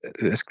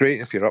 It's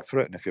great if you're up for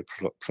it and if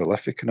you're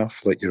prolific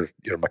enough, like your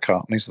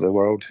McCartneys of the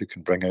world, who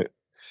can bring out,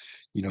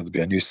 there'll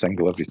be a new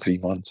single every 3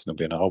 months, and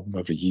there'll be an album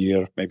every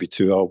year, maybe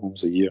two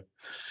albums a year.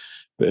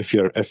 But if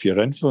your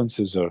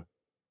influences are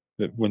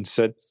that when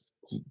Sid,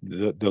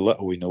 the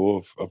little we know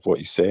of what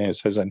he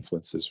says, his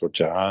influences were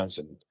jazz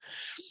and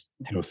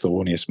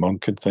Thelonious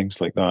Monk and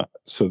things like that.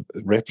 So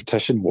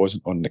repetition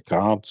wasn't on the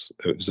cards.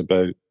 It was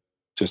about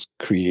just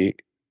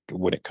create.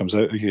 When it comes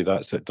out of you,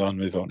 that's it, done,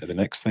 move on to the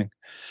next thing.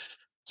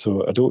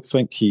 So I don't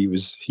think he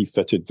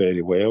fitted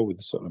very well with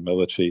the sort of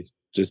military,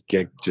 just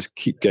keep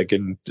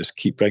gigging, just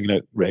keep bringing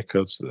out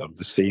records that are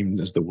the same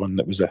as the one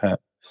that was a hit.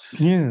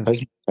 Yeah.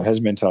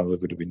 His mentality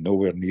would have been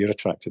nowhere near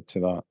attracted to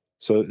that.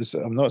 So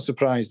I'm not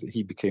surprised that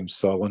he became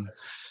sullen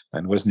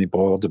and wasn't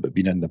bothered about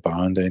being in the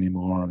band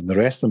anymore. And the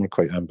rest of them were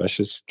quite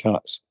ambitious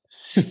cats.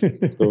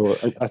 So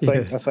I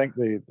think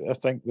the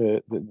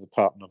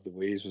pattern of the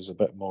ways was a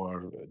bit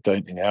more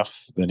down to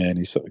earth than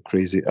any sort of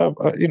crazy.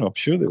 I'm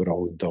sure they were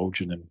all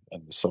indulging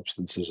in the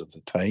substances of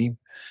the time,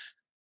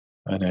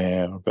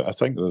 and but I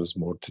think there's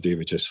more to do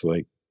with just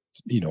like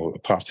a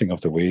parting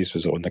of the ways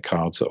was on the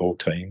cards at all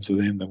times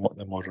with them.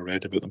 The more I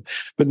read about them,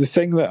 but the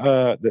thing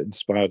that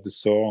inspired the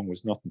song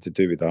was nothing to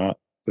do with that.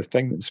 The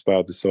thing that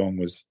inspired the song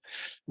was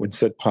when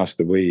Sid passed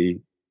away.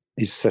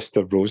 His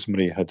sister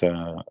Rosemary had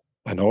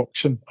an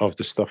auction of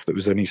the stuff that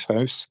was in his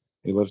house.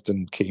 He lived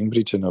in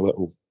Cambridge in a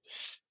little,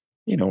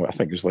 I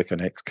think it was like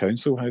an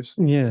ex-council house.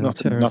 Yeah,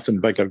 nothing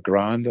big or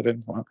grand or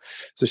anything like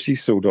that. So she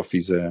sold off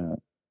his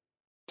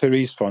to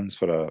raise funds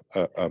for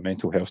a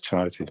mental health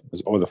charity. It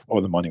was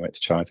all the money went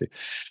to charity.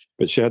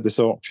 But she had this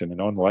auction,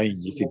 and online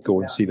you could go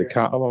and see the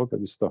catalogue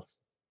of the stuff,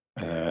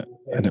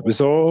 and it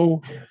was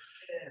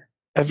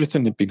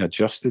everything had been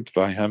adjusted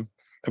by him.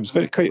 It was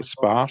quite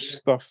sparse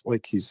stuff.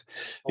 Like he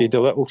had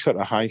a little sort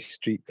of high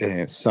street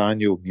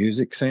Sanyo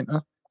music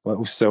centre, a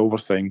little silver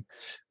thing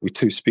with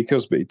two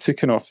speakers, but he'd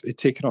taken off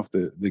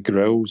the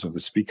grills of the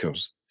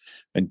speakers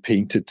and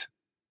painted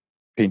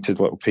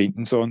little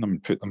paintings on them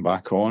and put them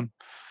back on.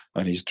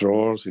 And his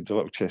drawers, he had a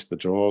little chest of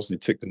drawers, and he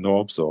took the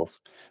knobs off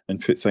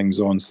and put things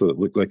on so that it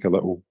looked like a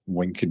little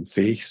winking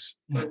face.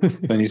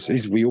 Then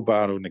his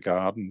wheelbarrow in the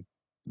garden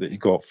that he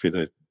got for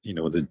the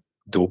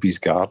Dobie's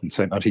Garden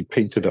Centre, he'd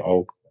painted it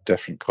all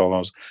different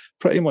colours.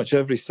 Pretty much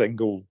every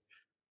single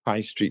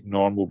high street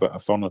normal bit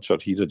of furniture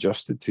he'd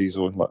adjusted to his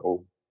own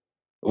little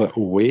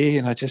way,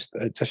 and I just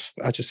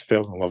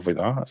fell in love with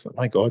that. It's like,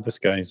 my God, this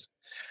guy's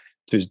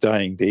to his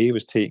dying day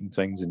was taking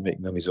things and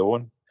making them his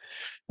own.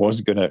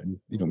 Wasn't going out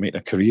and make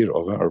a career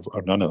of it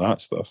or none of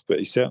that stuff, but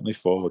he certainly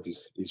followed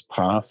his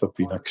path of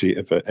being a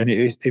creative. And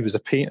he was a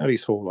painter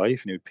his whole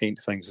life, and he would paint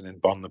things and then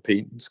burn the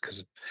paintings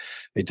because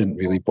he didn't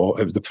really bought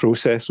it. The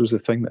process was the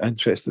thing that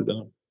interested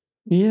him.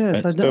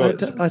 Yes,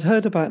 I'd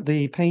heard about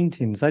the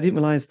paintings. I didn't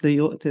realise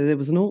there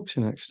was an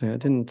auction, actually. I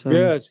didn't.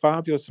 Yeah, it's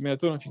fabulous. I mean, I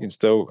don't know if you can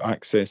still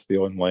access the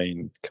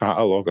online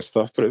catalogue of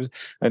stuff, but it was,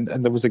 and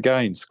there was a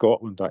guy in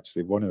Scotland,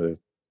 actually,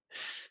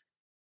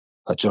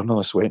 a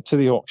journalist went to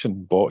the auction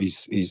and bought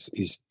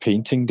his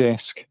painting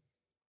desk,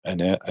 and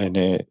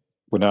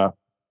when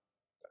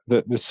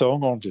the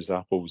song Oranges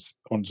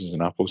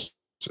and Apples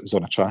is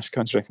on a Trash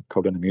Cans record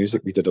called In the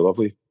Music. We did a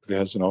lovely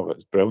version of it.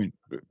 It's brilliant,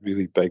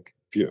 really big,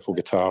 beautiful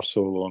guitar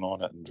solo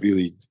on it, and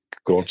really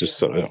gorgeous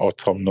sort of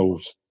autumnal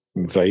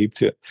vibe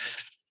to it.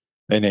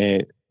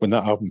 And when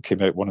that album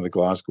came out, one of the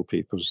Glasgow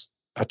papers,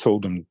 I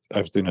told him, I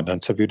was doing an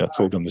interview, and I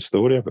told him the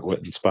story about what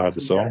inspired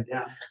the song,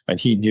 and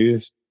he knew.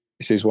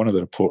 He says one of the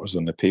reporters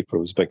on the paper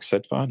was a big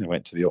Sid fan. He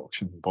went to the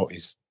auction and bought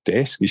his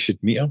desk. You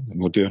should meet him, and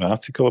we'll do an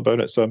article about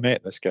it. So I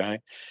met this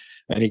guy,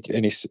 and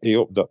he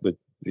opened up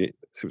it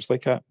was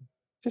like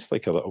just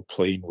like a little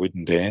plain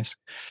wooden desk,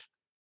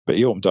 but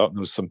he opened up and there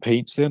was some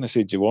paints there, and I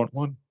said, "Do you want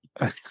one?"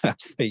 I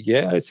said,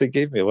 "Yeah." So he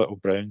gave me a little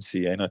brown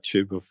sienna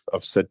tube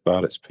of Sid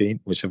Barrett's paint,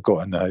 which I've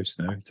got in the house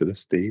now to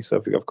this day. So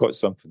I've got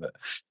something that,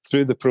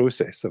 through the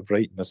process of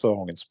writing a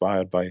song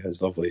inspired by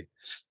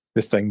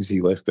the things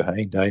he left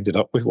behind, I ended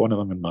up with one of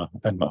them in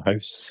my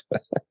house.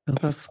 Oh,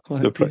 that's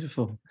quite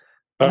beautiful.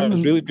 It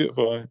was really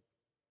beautiful.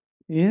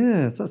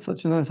 Yes, that's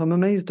such a nice. I'm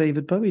amazed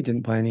David Bowie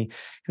didn't buy any,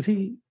 because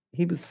he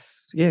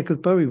was, because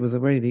Bowie was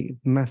a really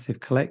massive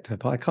collector,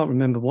 but I can't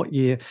remember what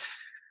year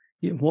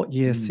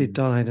Sid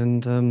died,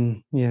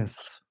 and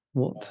yes,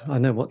 I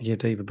know what year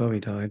David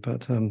Bowie died,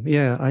 but I would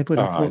have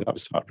thought that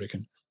was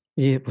heartbreaking.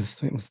 Yeah, it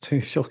was too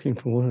shocking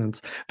for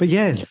words. But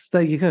Yeah. yes,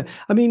 there you go.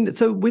 I mean,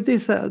 so with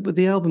this, with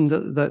the album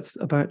that's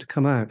about to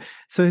come out,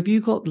 so have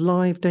you got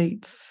live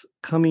dates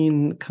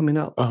coming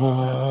up?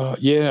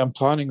 Yeah, I'm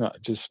planning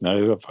that just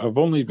now. I've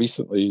only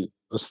recently.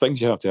 There's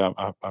things you have to.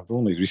 I've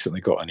only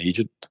recently got an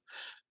agent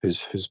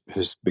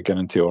who's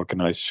beginning to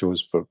organise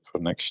shows for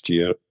next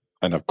year,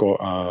 and I've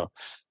got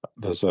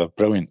there's a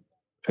brilliant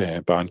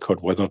band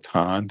called Withered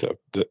Hand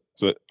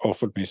that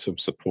offered me some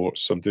support.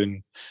 So I'm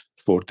doing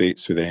 4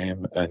 dates with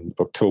them in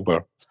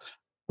October.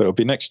 But it'll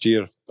be next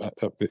year.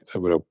 I'll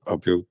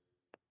be able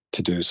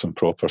to do some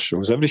proper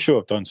shows. Every show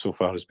I've done so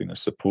far has been a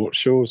support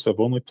show. So I've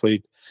only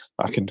played.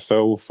 I can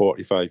fill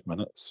 45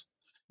 minutes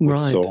with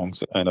Right.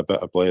 songs and a bit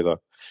of blather.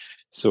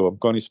 So I'm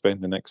going to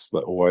spend the next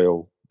little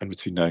while in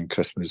between now and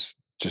Christmas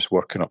just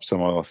working up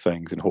some other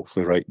things and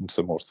hopefully writing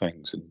some more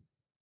things. And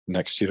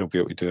next year I'll be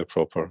able to do a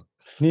proper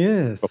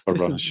Yes, this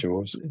run of is.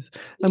 shows.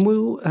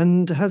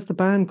 And has the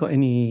band got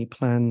any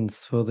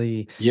plans for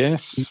the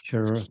Yes,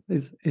 future?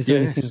 Is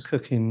anything yes.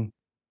 cooking?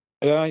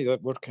 Yeah,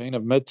 we're kind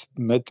of mid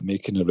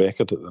making a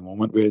record at the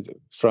moment. We had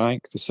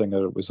Frank, the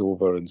singer, was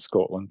over in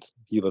Scotland.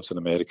 He lives in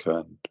America,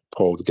 and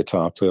Paul, the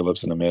guitar player,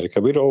 lives in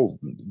America. We're all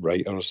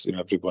writers.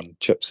 Everyone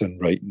chips in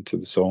writing to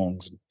the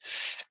songs.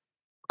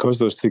 Because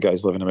those two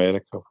guys live in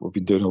America, we've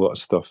been doing a lot of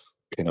stuff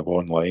kind of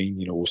online.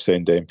 We'll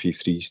send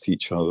MP3s to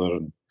each other,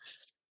 and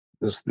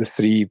there's the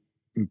three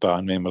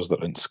band members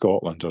that are in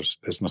Scotland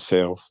is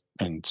myself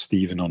and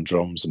Stephen on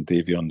drums and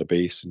Davey on the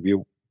bass,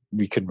 and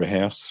we can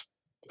rehearse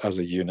as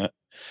a unit,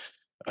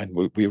 and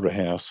we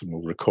rehearse and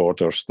we'll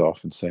record our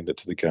stuff and send it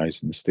to the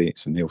guys in the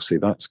States, and they'll say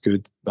that's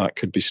good, that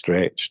could be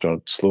stretched,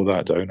 or slow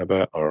that down a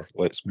bit, or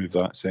let's move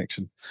that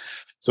section.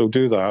 So we'll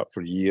do that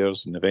for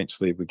years, and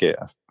eventually we get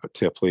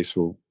to a place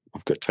where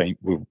we've got time.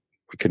 We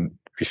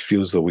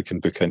feel as though we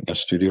can book into a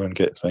studio and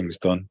get things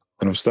done.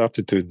 And I've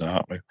started doing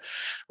that.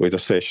 We had a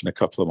session a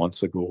couple of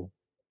months ago.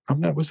 I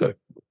mean, was it?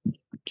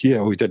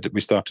 Yeah, we did.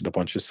 We started a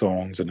bunch of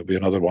songs, and there'll be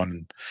another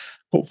one,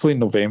 hopefully in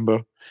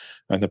November.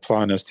 And the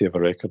plan is to have a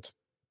record.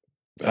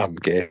 I'm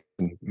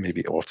guessing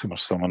maybe autumn or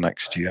summer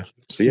next year.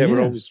 So yeah, we're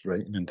Yes, always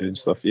writing and doing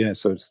stuff. Yeah,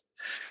 so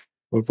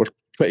we're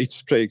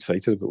pretty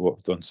excited about what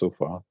we've done so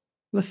far.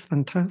 that's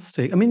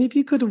fantastic. I mean, if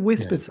you could have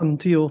whispered something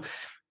to your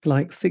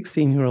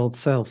 16-year-old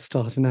self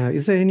starting out,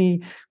 is there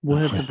any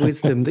words of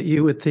wisdom that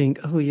you would think,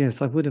 oh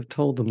yes, I would have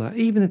told them that,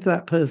 even if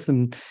that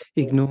person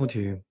ignored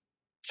you?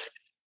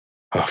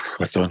 Oh,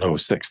 I don't know.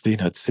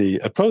 16, I'd say.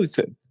 I'd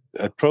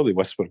probably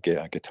whisper,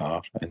 get a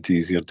guitar. And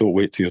easier. Don't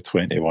wait till you're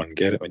 21.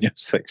 Get it when you're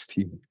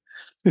 16.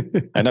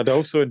 And I'd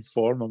also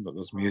inform them that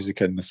there's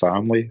music in the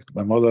family.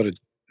 My mother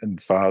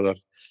and father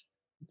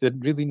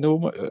didn't really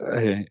know.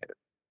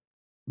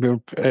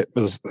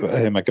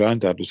 My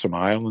granddad was from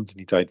Ireland and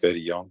he died very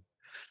young.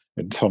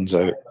 It turns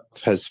out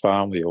his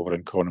family over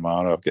in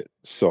Connemara have got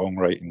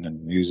songwriting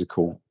and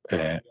musical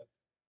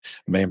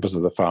members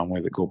of the family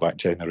that go back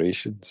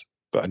generations.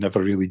 But I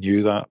never really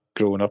knew that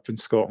growing up in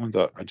Scotland.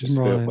 I just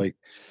felt like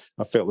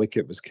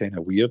it was kind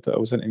of weird that I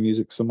was into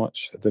music so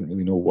much. I didn't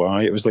really know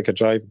why. It was like a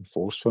driving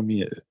force for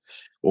me,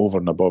 over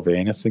and above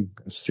anything,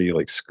 say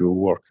like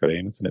schoolwork or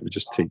anything. It would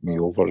just take me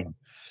over, and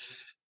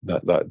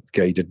that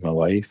guided my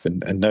life.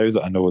 And now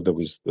that I know there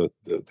was a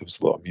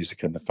lot of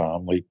music in the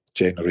family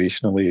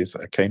generationally,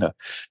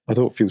 I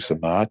don't feel so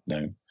mad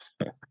now.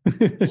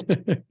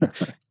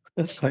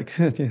 That's quite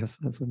good. Yes,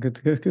 that's a good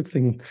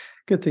thing.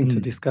 Good thing to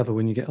discover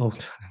when you get older.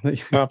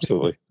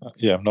 Absolutely.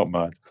 Yeah, I'm not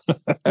mad.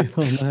 You're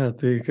not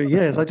mad.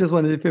 Yes, I just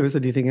wondered if there was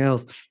anything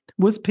else.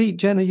 Was Pete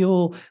Jenner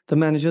the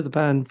manager of the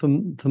band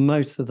for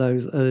most of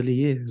those early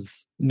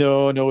years?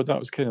 No, that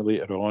was kind of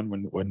later on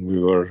when we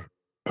were.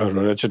 Our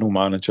original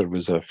manager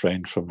was a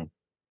friend from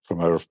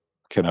our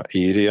kind of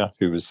area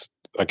who was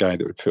a guy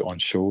that would put on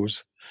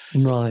shows,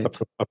 Right.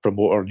 a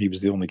promoter, and he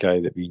was the only guy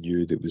that we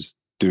knew that was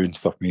doing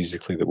stuff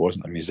musically that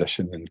wasn't a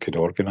musician and could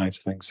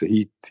organise things. So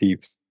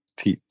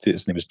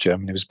his name was Jim,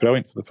 and he was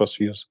brilliant for the first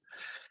few years.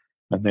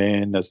 And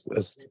then as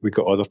we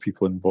got other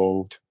people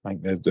involved, I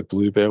think the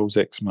Bluebells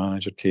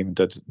ex-manager came and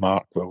did.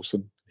 Mark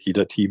Wilson.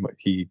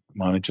 He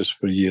manages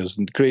for years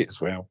and great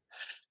as well.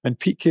 And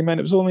Pete came in.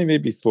 It was only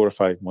maybe 4 or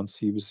 5 months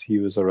he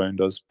was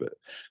around us, but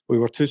we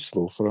were too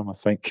slow for him. I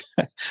think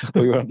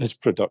we weren't as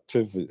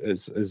productive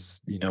as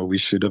we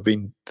should have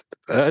been.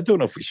 I don't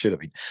know if we should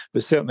have been,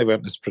 but certainly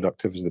weren't as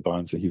productive as the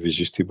bands that he was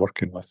used to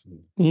working with.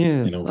 And,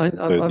 yes,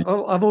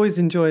 I've always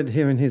enjoyed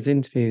hearing his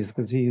interviews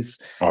because he's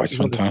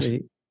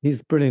fantastic.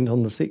 He's brilliant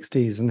on the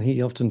 60s, and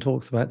he often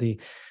talks about the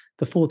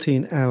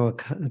 14-hour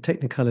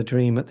Technicolor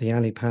Dream at the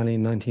Ali Pali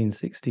in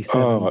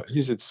 1967. Oh,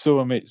 he's so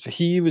amazing.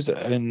 He was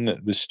in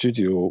the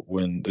studio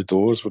when the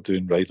Doors were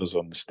doing Riders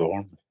on the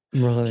Storm.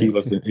 Right. He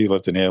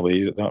lived in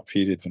LA at that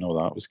period when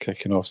all that was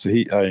kicking off. So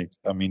I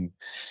mean,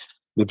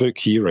 the book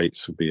he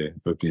writes would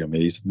be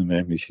amazing. The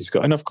memories he's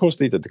got, and of course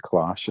they did the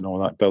Clash and all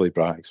that. Billy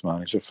Bragg's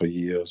manager for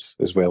years,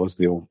 as well as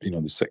the old, the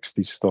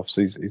 '60s stuff.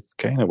 So he's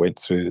kind of went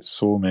through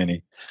so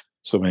many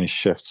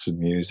shifts in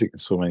music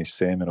and so many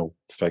seminal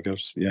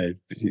figures. Yeah,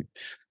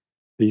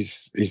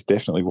 he's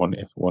definitely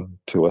one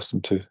to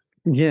listen to.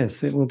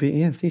 Yes, it will be.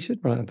 Yes, he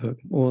should write a book,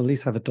 or at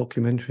least have a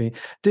documentary.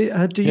 Do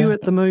you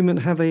at the moment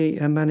have a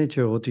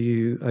manager, or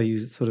are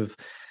you sort of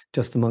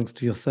just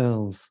amongst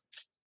yourselves?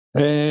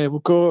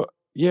 We've got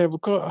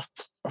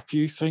a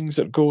few things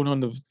that are going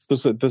on.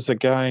 There's a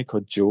guy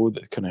called Joe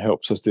that kind of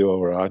helps us do all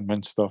our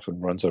admin stuff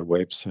and runs our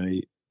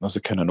website. There's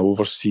a kind of an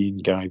overseeing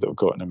guy that we've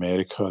got in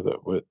America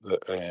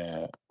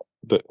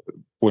that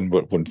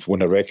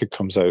when a record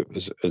comes out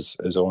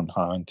is on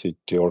hand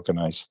to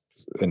organise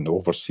and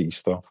oversee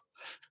stuff.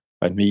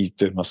 And me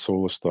doing my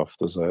solo stuff.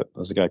 There's a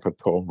guy called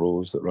Tom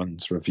Rose that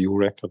runs Reveal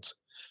Records.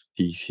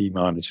 He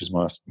manages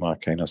my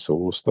kind of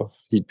solo stuff.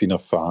 He'd been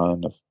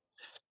kind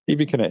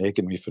of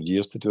egging me for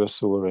years to do a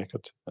solo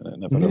record, and it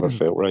never ever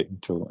felt right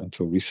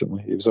until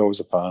recently. He was always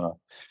a fan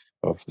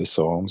of the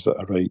songs that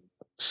I write.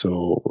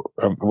 So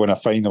when I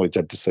finally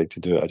did decide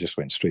to do it, I just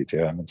went straight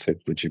to him and said,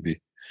 "Would you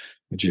be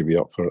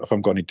up for it? If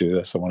I'm going to do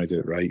this, I want to do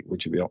it right.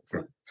 Would you be up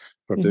for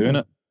doing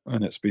it?"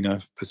 And it's been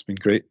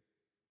great.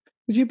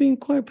 Because you've been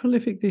quite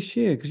prolific this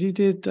year, because you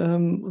did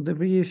the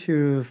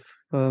reissue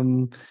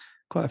of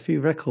quite a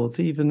few records,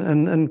 even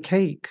and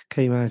Cake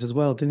came out as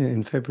well, didn't it,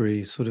 in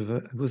February?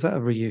 Was that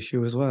a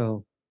reissue as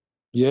well?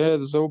 Yeah,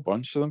 there's a whole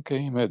bunch of them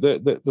came out.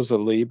 There's a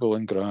label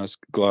in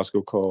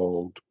Glasgow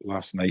called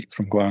Last Night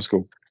from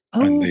Glasgow.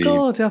 Oh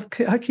God,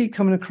 I keep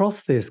coming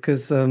across this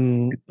because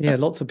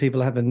lots of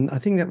people haven't. I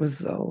think that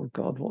was, oh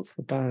God, what's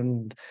the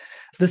band?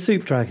 The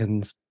Soup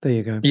Dragons. There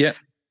you go.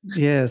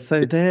 Yeah,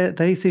 so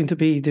they seem to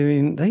be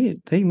doing.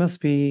 They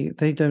must be.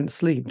 They don't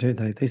sleep, do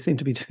they? They seem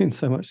to be doing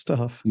so much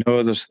stuff.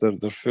 No,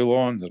 they're full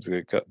on.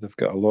 They've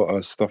got a lot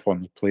of stuff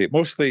on the plate.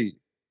 Mostly,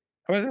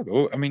 I don't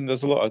know. I mean,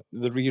 there's a lot of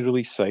the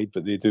re-release side,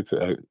 but they do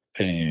put out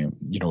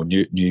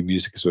new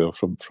music as well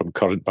from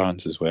current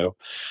bands as well.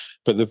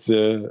 But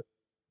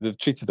they've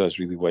treated us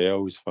really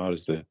well as far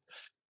as the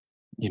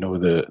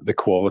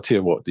quality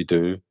of what they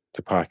do.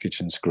 The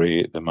packaging's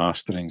great, the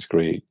mastering's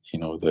great,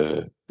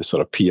 the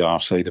sort of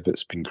PR side of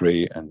it's been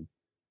great, and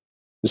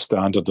the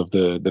standard of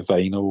the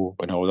vinyl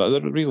and all that.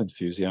 They're real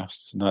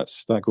enthusiasts, and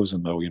that goes a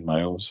million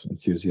miles,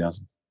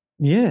 enthusiasm.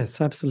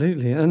 Yes,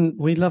 absolutely. And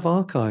we love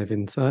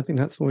archiving, so I think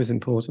that's always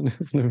important,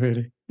 isn't it,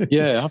 really?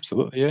 Yeah,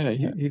 absolutely.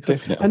 Yeah,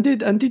 definitely.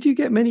 And did you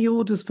get many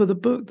orders for the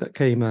book that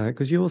came out?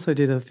 Because you also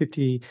did a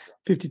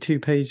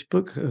 52-page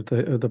book of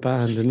the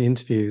band and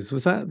interviews.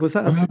 Was that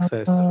a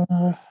success?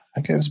 I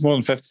think it was more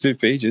than 52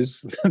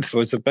 pages. It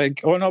was a big...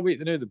 Oh, no,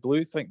 wait, the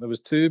blue thing. There was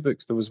two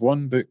books. There was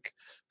one book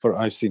for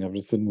I've Seen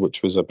Everything,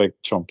 which was a big,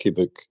 chunky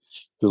book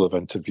full of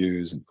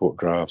interviews and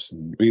photographs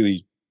and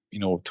really,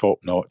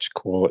 top-notch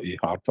quality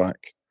hardback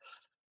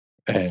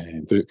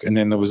book. And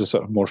then there was a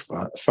sort of more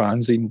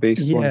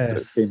fanzine-based one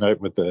that came out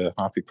with the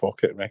Happy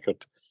Pocket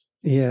record.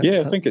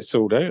 Yeah, I think it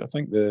sold out. I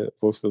think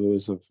both of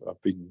those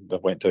that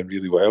went down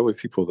really well with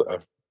people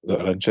that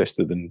are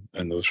interested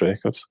in those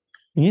records.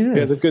 Yes.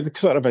 Yeah, they're good. They're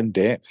sort of in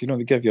depth.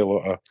 They give you a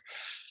lot of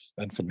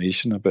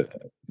information about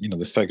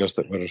the figures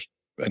that were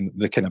in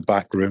the kind of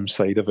backroom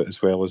side of it,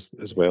 as well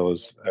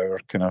as our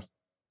kind of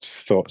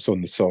thoughts on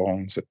the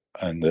songs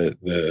and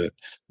the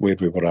where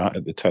we were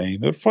at the time.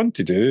 They're fun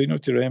to do,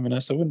 to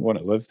reminisce. I wouldn't want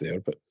to live there,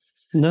 but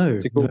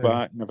to go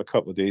back and have a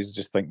couple of days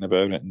just thinking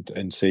about it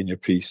and saying your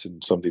piece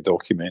and somebody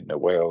documenting it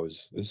well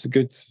is a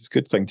good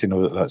thing to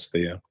know that that's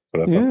there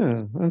forever.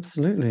 Yeah,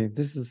 absolutely.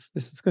 This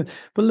is good.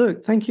 But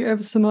look, thank you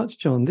ever so much,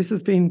 John. This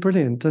has been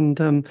brilliant,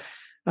 and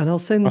I'll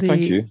send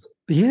thank you.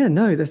 Yeah,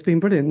 no, that's been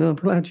brilliant. No, I'm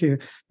glad you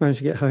managed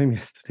to get home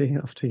yesterday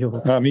after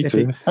your. Me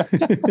too.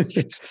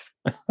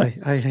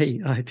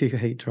 I do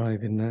hate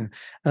driving now,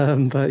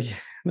 but yeah,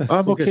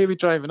 I'm okay with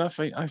driving. I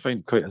find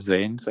it quite a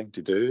zen thing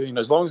to do.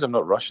 As long as I'm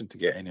not rushing to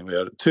get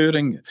anywhere.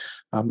 Touring,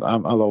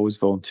 I'll always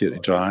volunteer to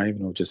drive,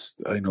 and I'll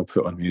just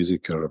put on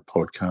music or a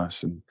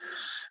podcast and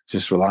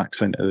just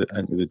relax into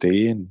the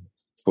day, and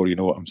before you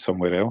know it, I'm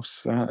somewhere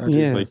else. I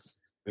do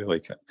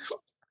like it,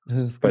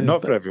 but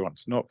not for everyone.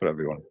 It's not for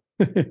everyone.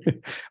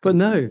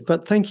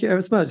 but thank you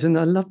ever so much, and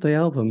I love the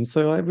album.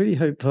 So I really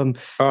hope I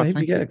hope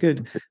you get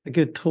a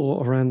good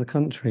tour around the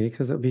country,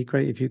 because it would be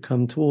great if you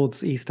come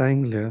towards East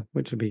Anglia,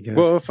 which would be good.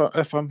 Well,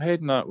 if I'm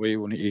heading that way,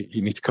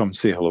 you need to come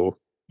say hello.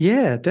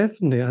 Yeah,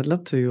 definitely. I'd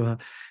love to.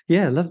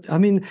 I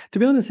mean, to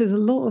be honest, there's a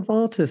lot of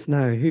artists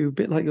now who, a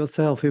bit like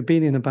yourself, who've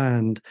been in a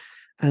band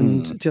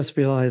and just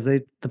realise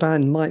the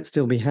band might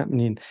still be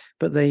happening,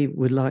 but they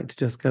would like to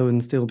just go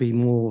and still be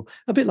more,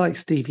 a bit like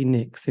Stevie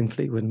Nicks in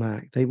Fleetwood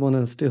Mac. They want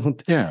to still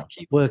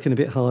keep working a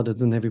bit harder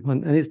than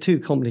everyone, and it's too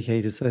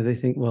complicated, so they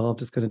think, well, I'm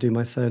just going to do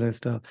my solo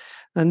stuff.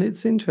 And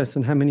it's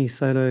interesting how many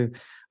solo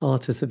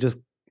artists have just,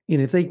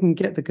 if they can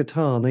get the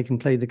guitar and they can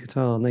play the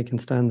guitar and they can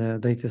stand there,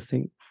 they just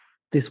think,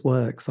 this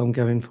works, I'm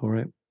going for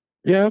it.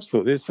 Yeah,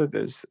 absolutely. As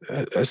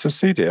I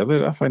said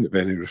earlier, I find it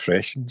very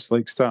refreshing. It's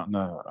like starting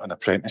an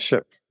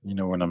apprenticeship,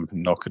 when I'm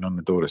knocking on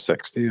the door of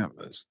 60.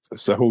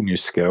 It's a whole new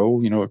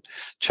skill,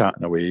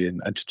 chatting away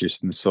and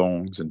introducing the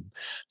songs and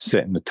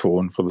setting the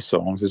tone for the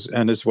songs,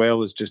 and as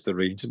well as just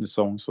arranging the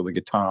songs for the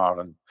guitar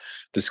and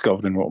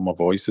discovering what my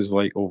voice is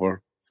like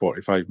over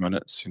 45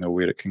 minutes,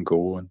 where it can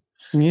go. And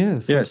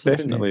yes, yeah, it's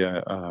definitely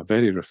a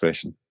very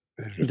refreshing.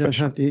 You don't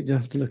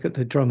have to look at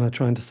the drummer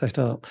trying to set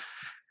up.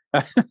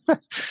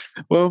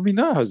 Well, I mean,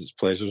 that has its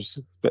pleasures,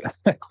 but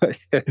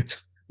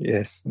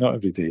yes, not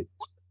every day.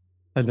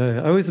 I know.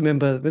 I always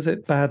remember, was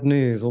it Bad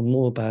News or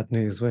More Bad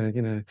News, where, I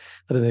don't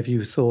know if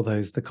you saw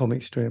those, the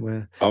comic strip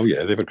where... Oh,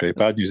 yeah, they were great.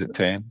 Bad News at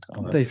 10.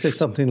 They said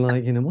something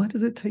like, why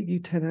does it take you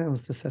 10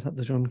 hours to set up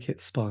the drum kit,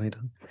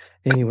 Spider?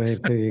 Anyway,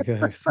 there you go.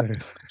 So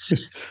at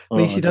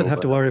least you don't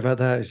have to worry about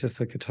that. It's just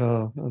a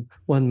guitar,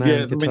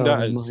 one-man guitar. I mean,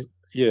 that is...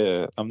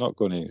 Yeah, I'm not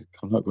going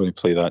to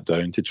play that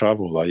down. To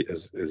travel light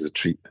is a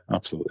treat,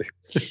 absolutely.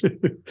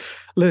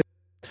 Look,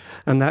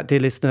 and that, dear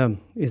listener,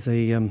 is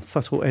a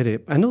subtle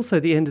edit. And also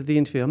at the end of the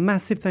interview, a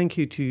massive thank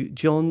you to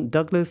John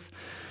Douglas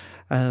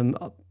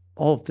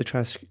of the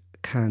Trash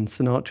Can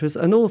Sinatras,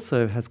 and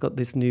also has got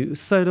this new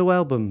solo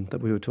album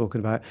that we were talking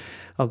about.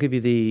 I'll give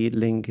you the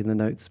link in the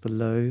notes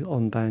below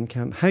on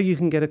Bandcamp, how you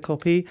can get a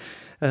copy.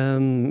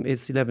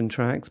 It's 11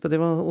 tracks, but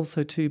there are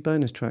also 2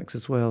 bonus tracks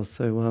as well.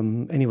 So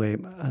anyway,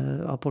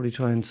 I'll probably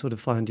try and sort of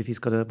find if he's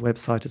got a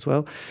website as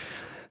well.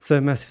 So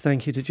massive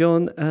thank you to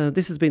John.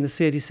 This has been the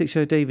C86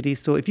 Show, David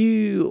Eastaugh. If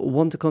you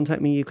want to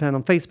contact me, you can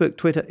on Facebook,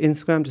 Twitter,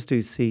 Instagram. Just do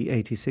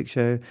C86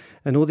 Show.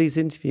 And all these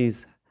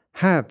interviews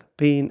have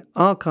been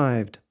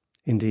archived.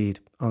 Indeed,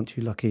 aren't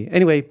you lucky?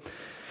 Anyway,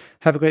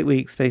 have a great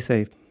week. Stay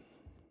safe.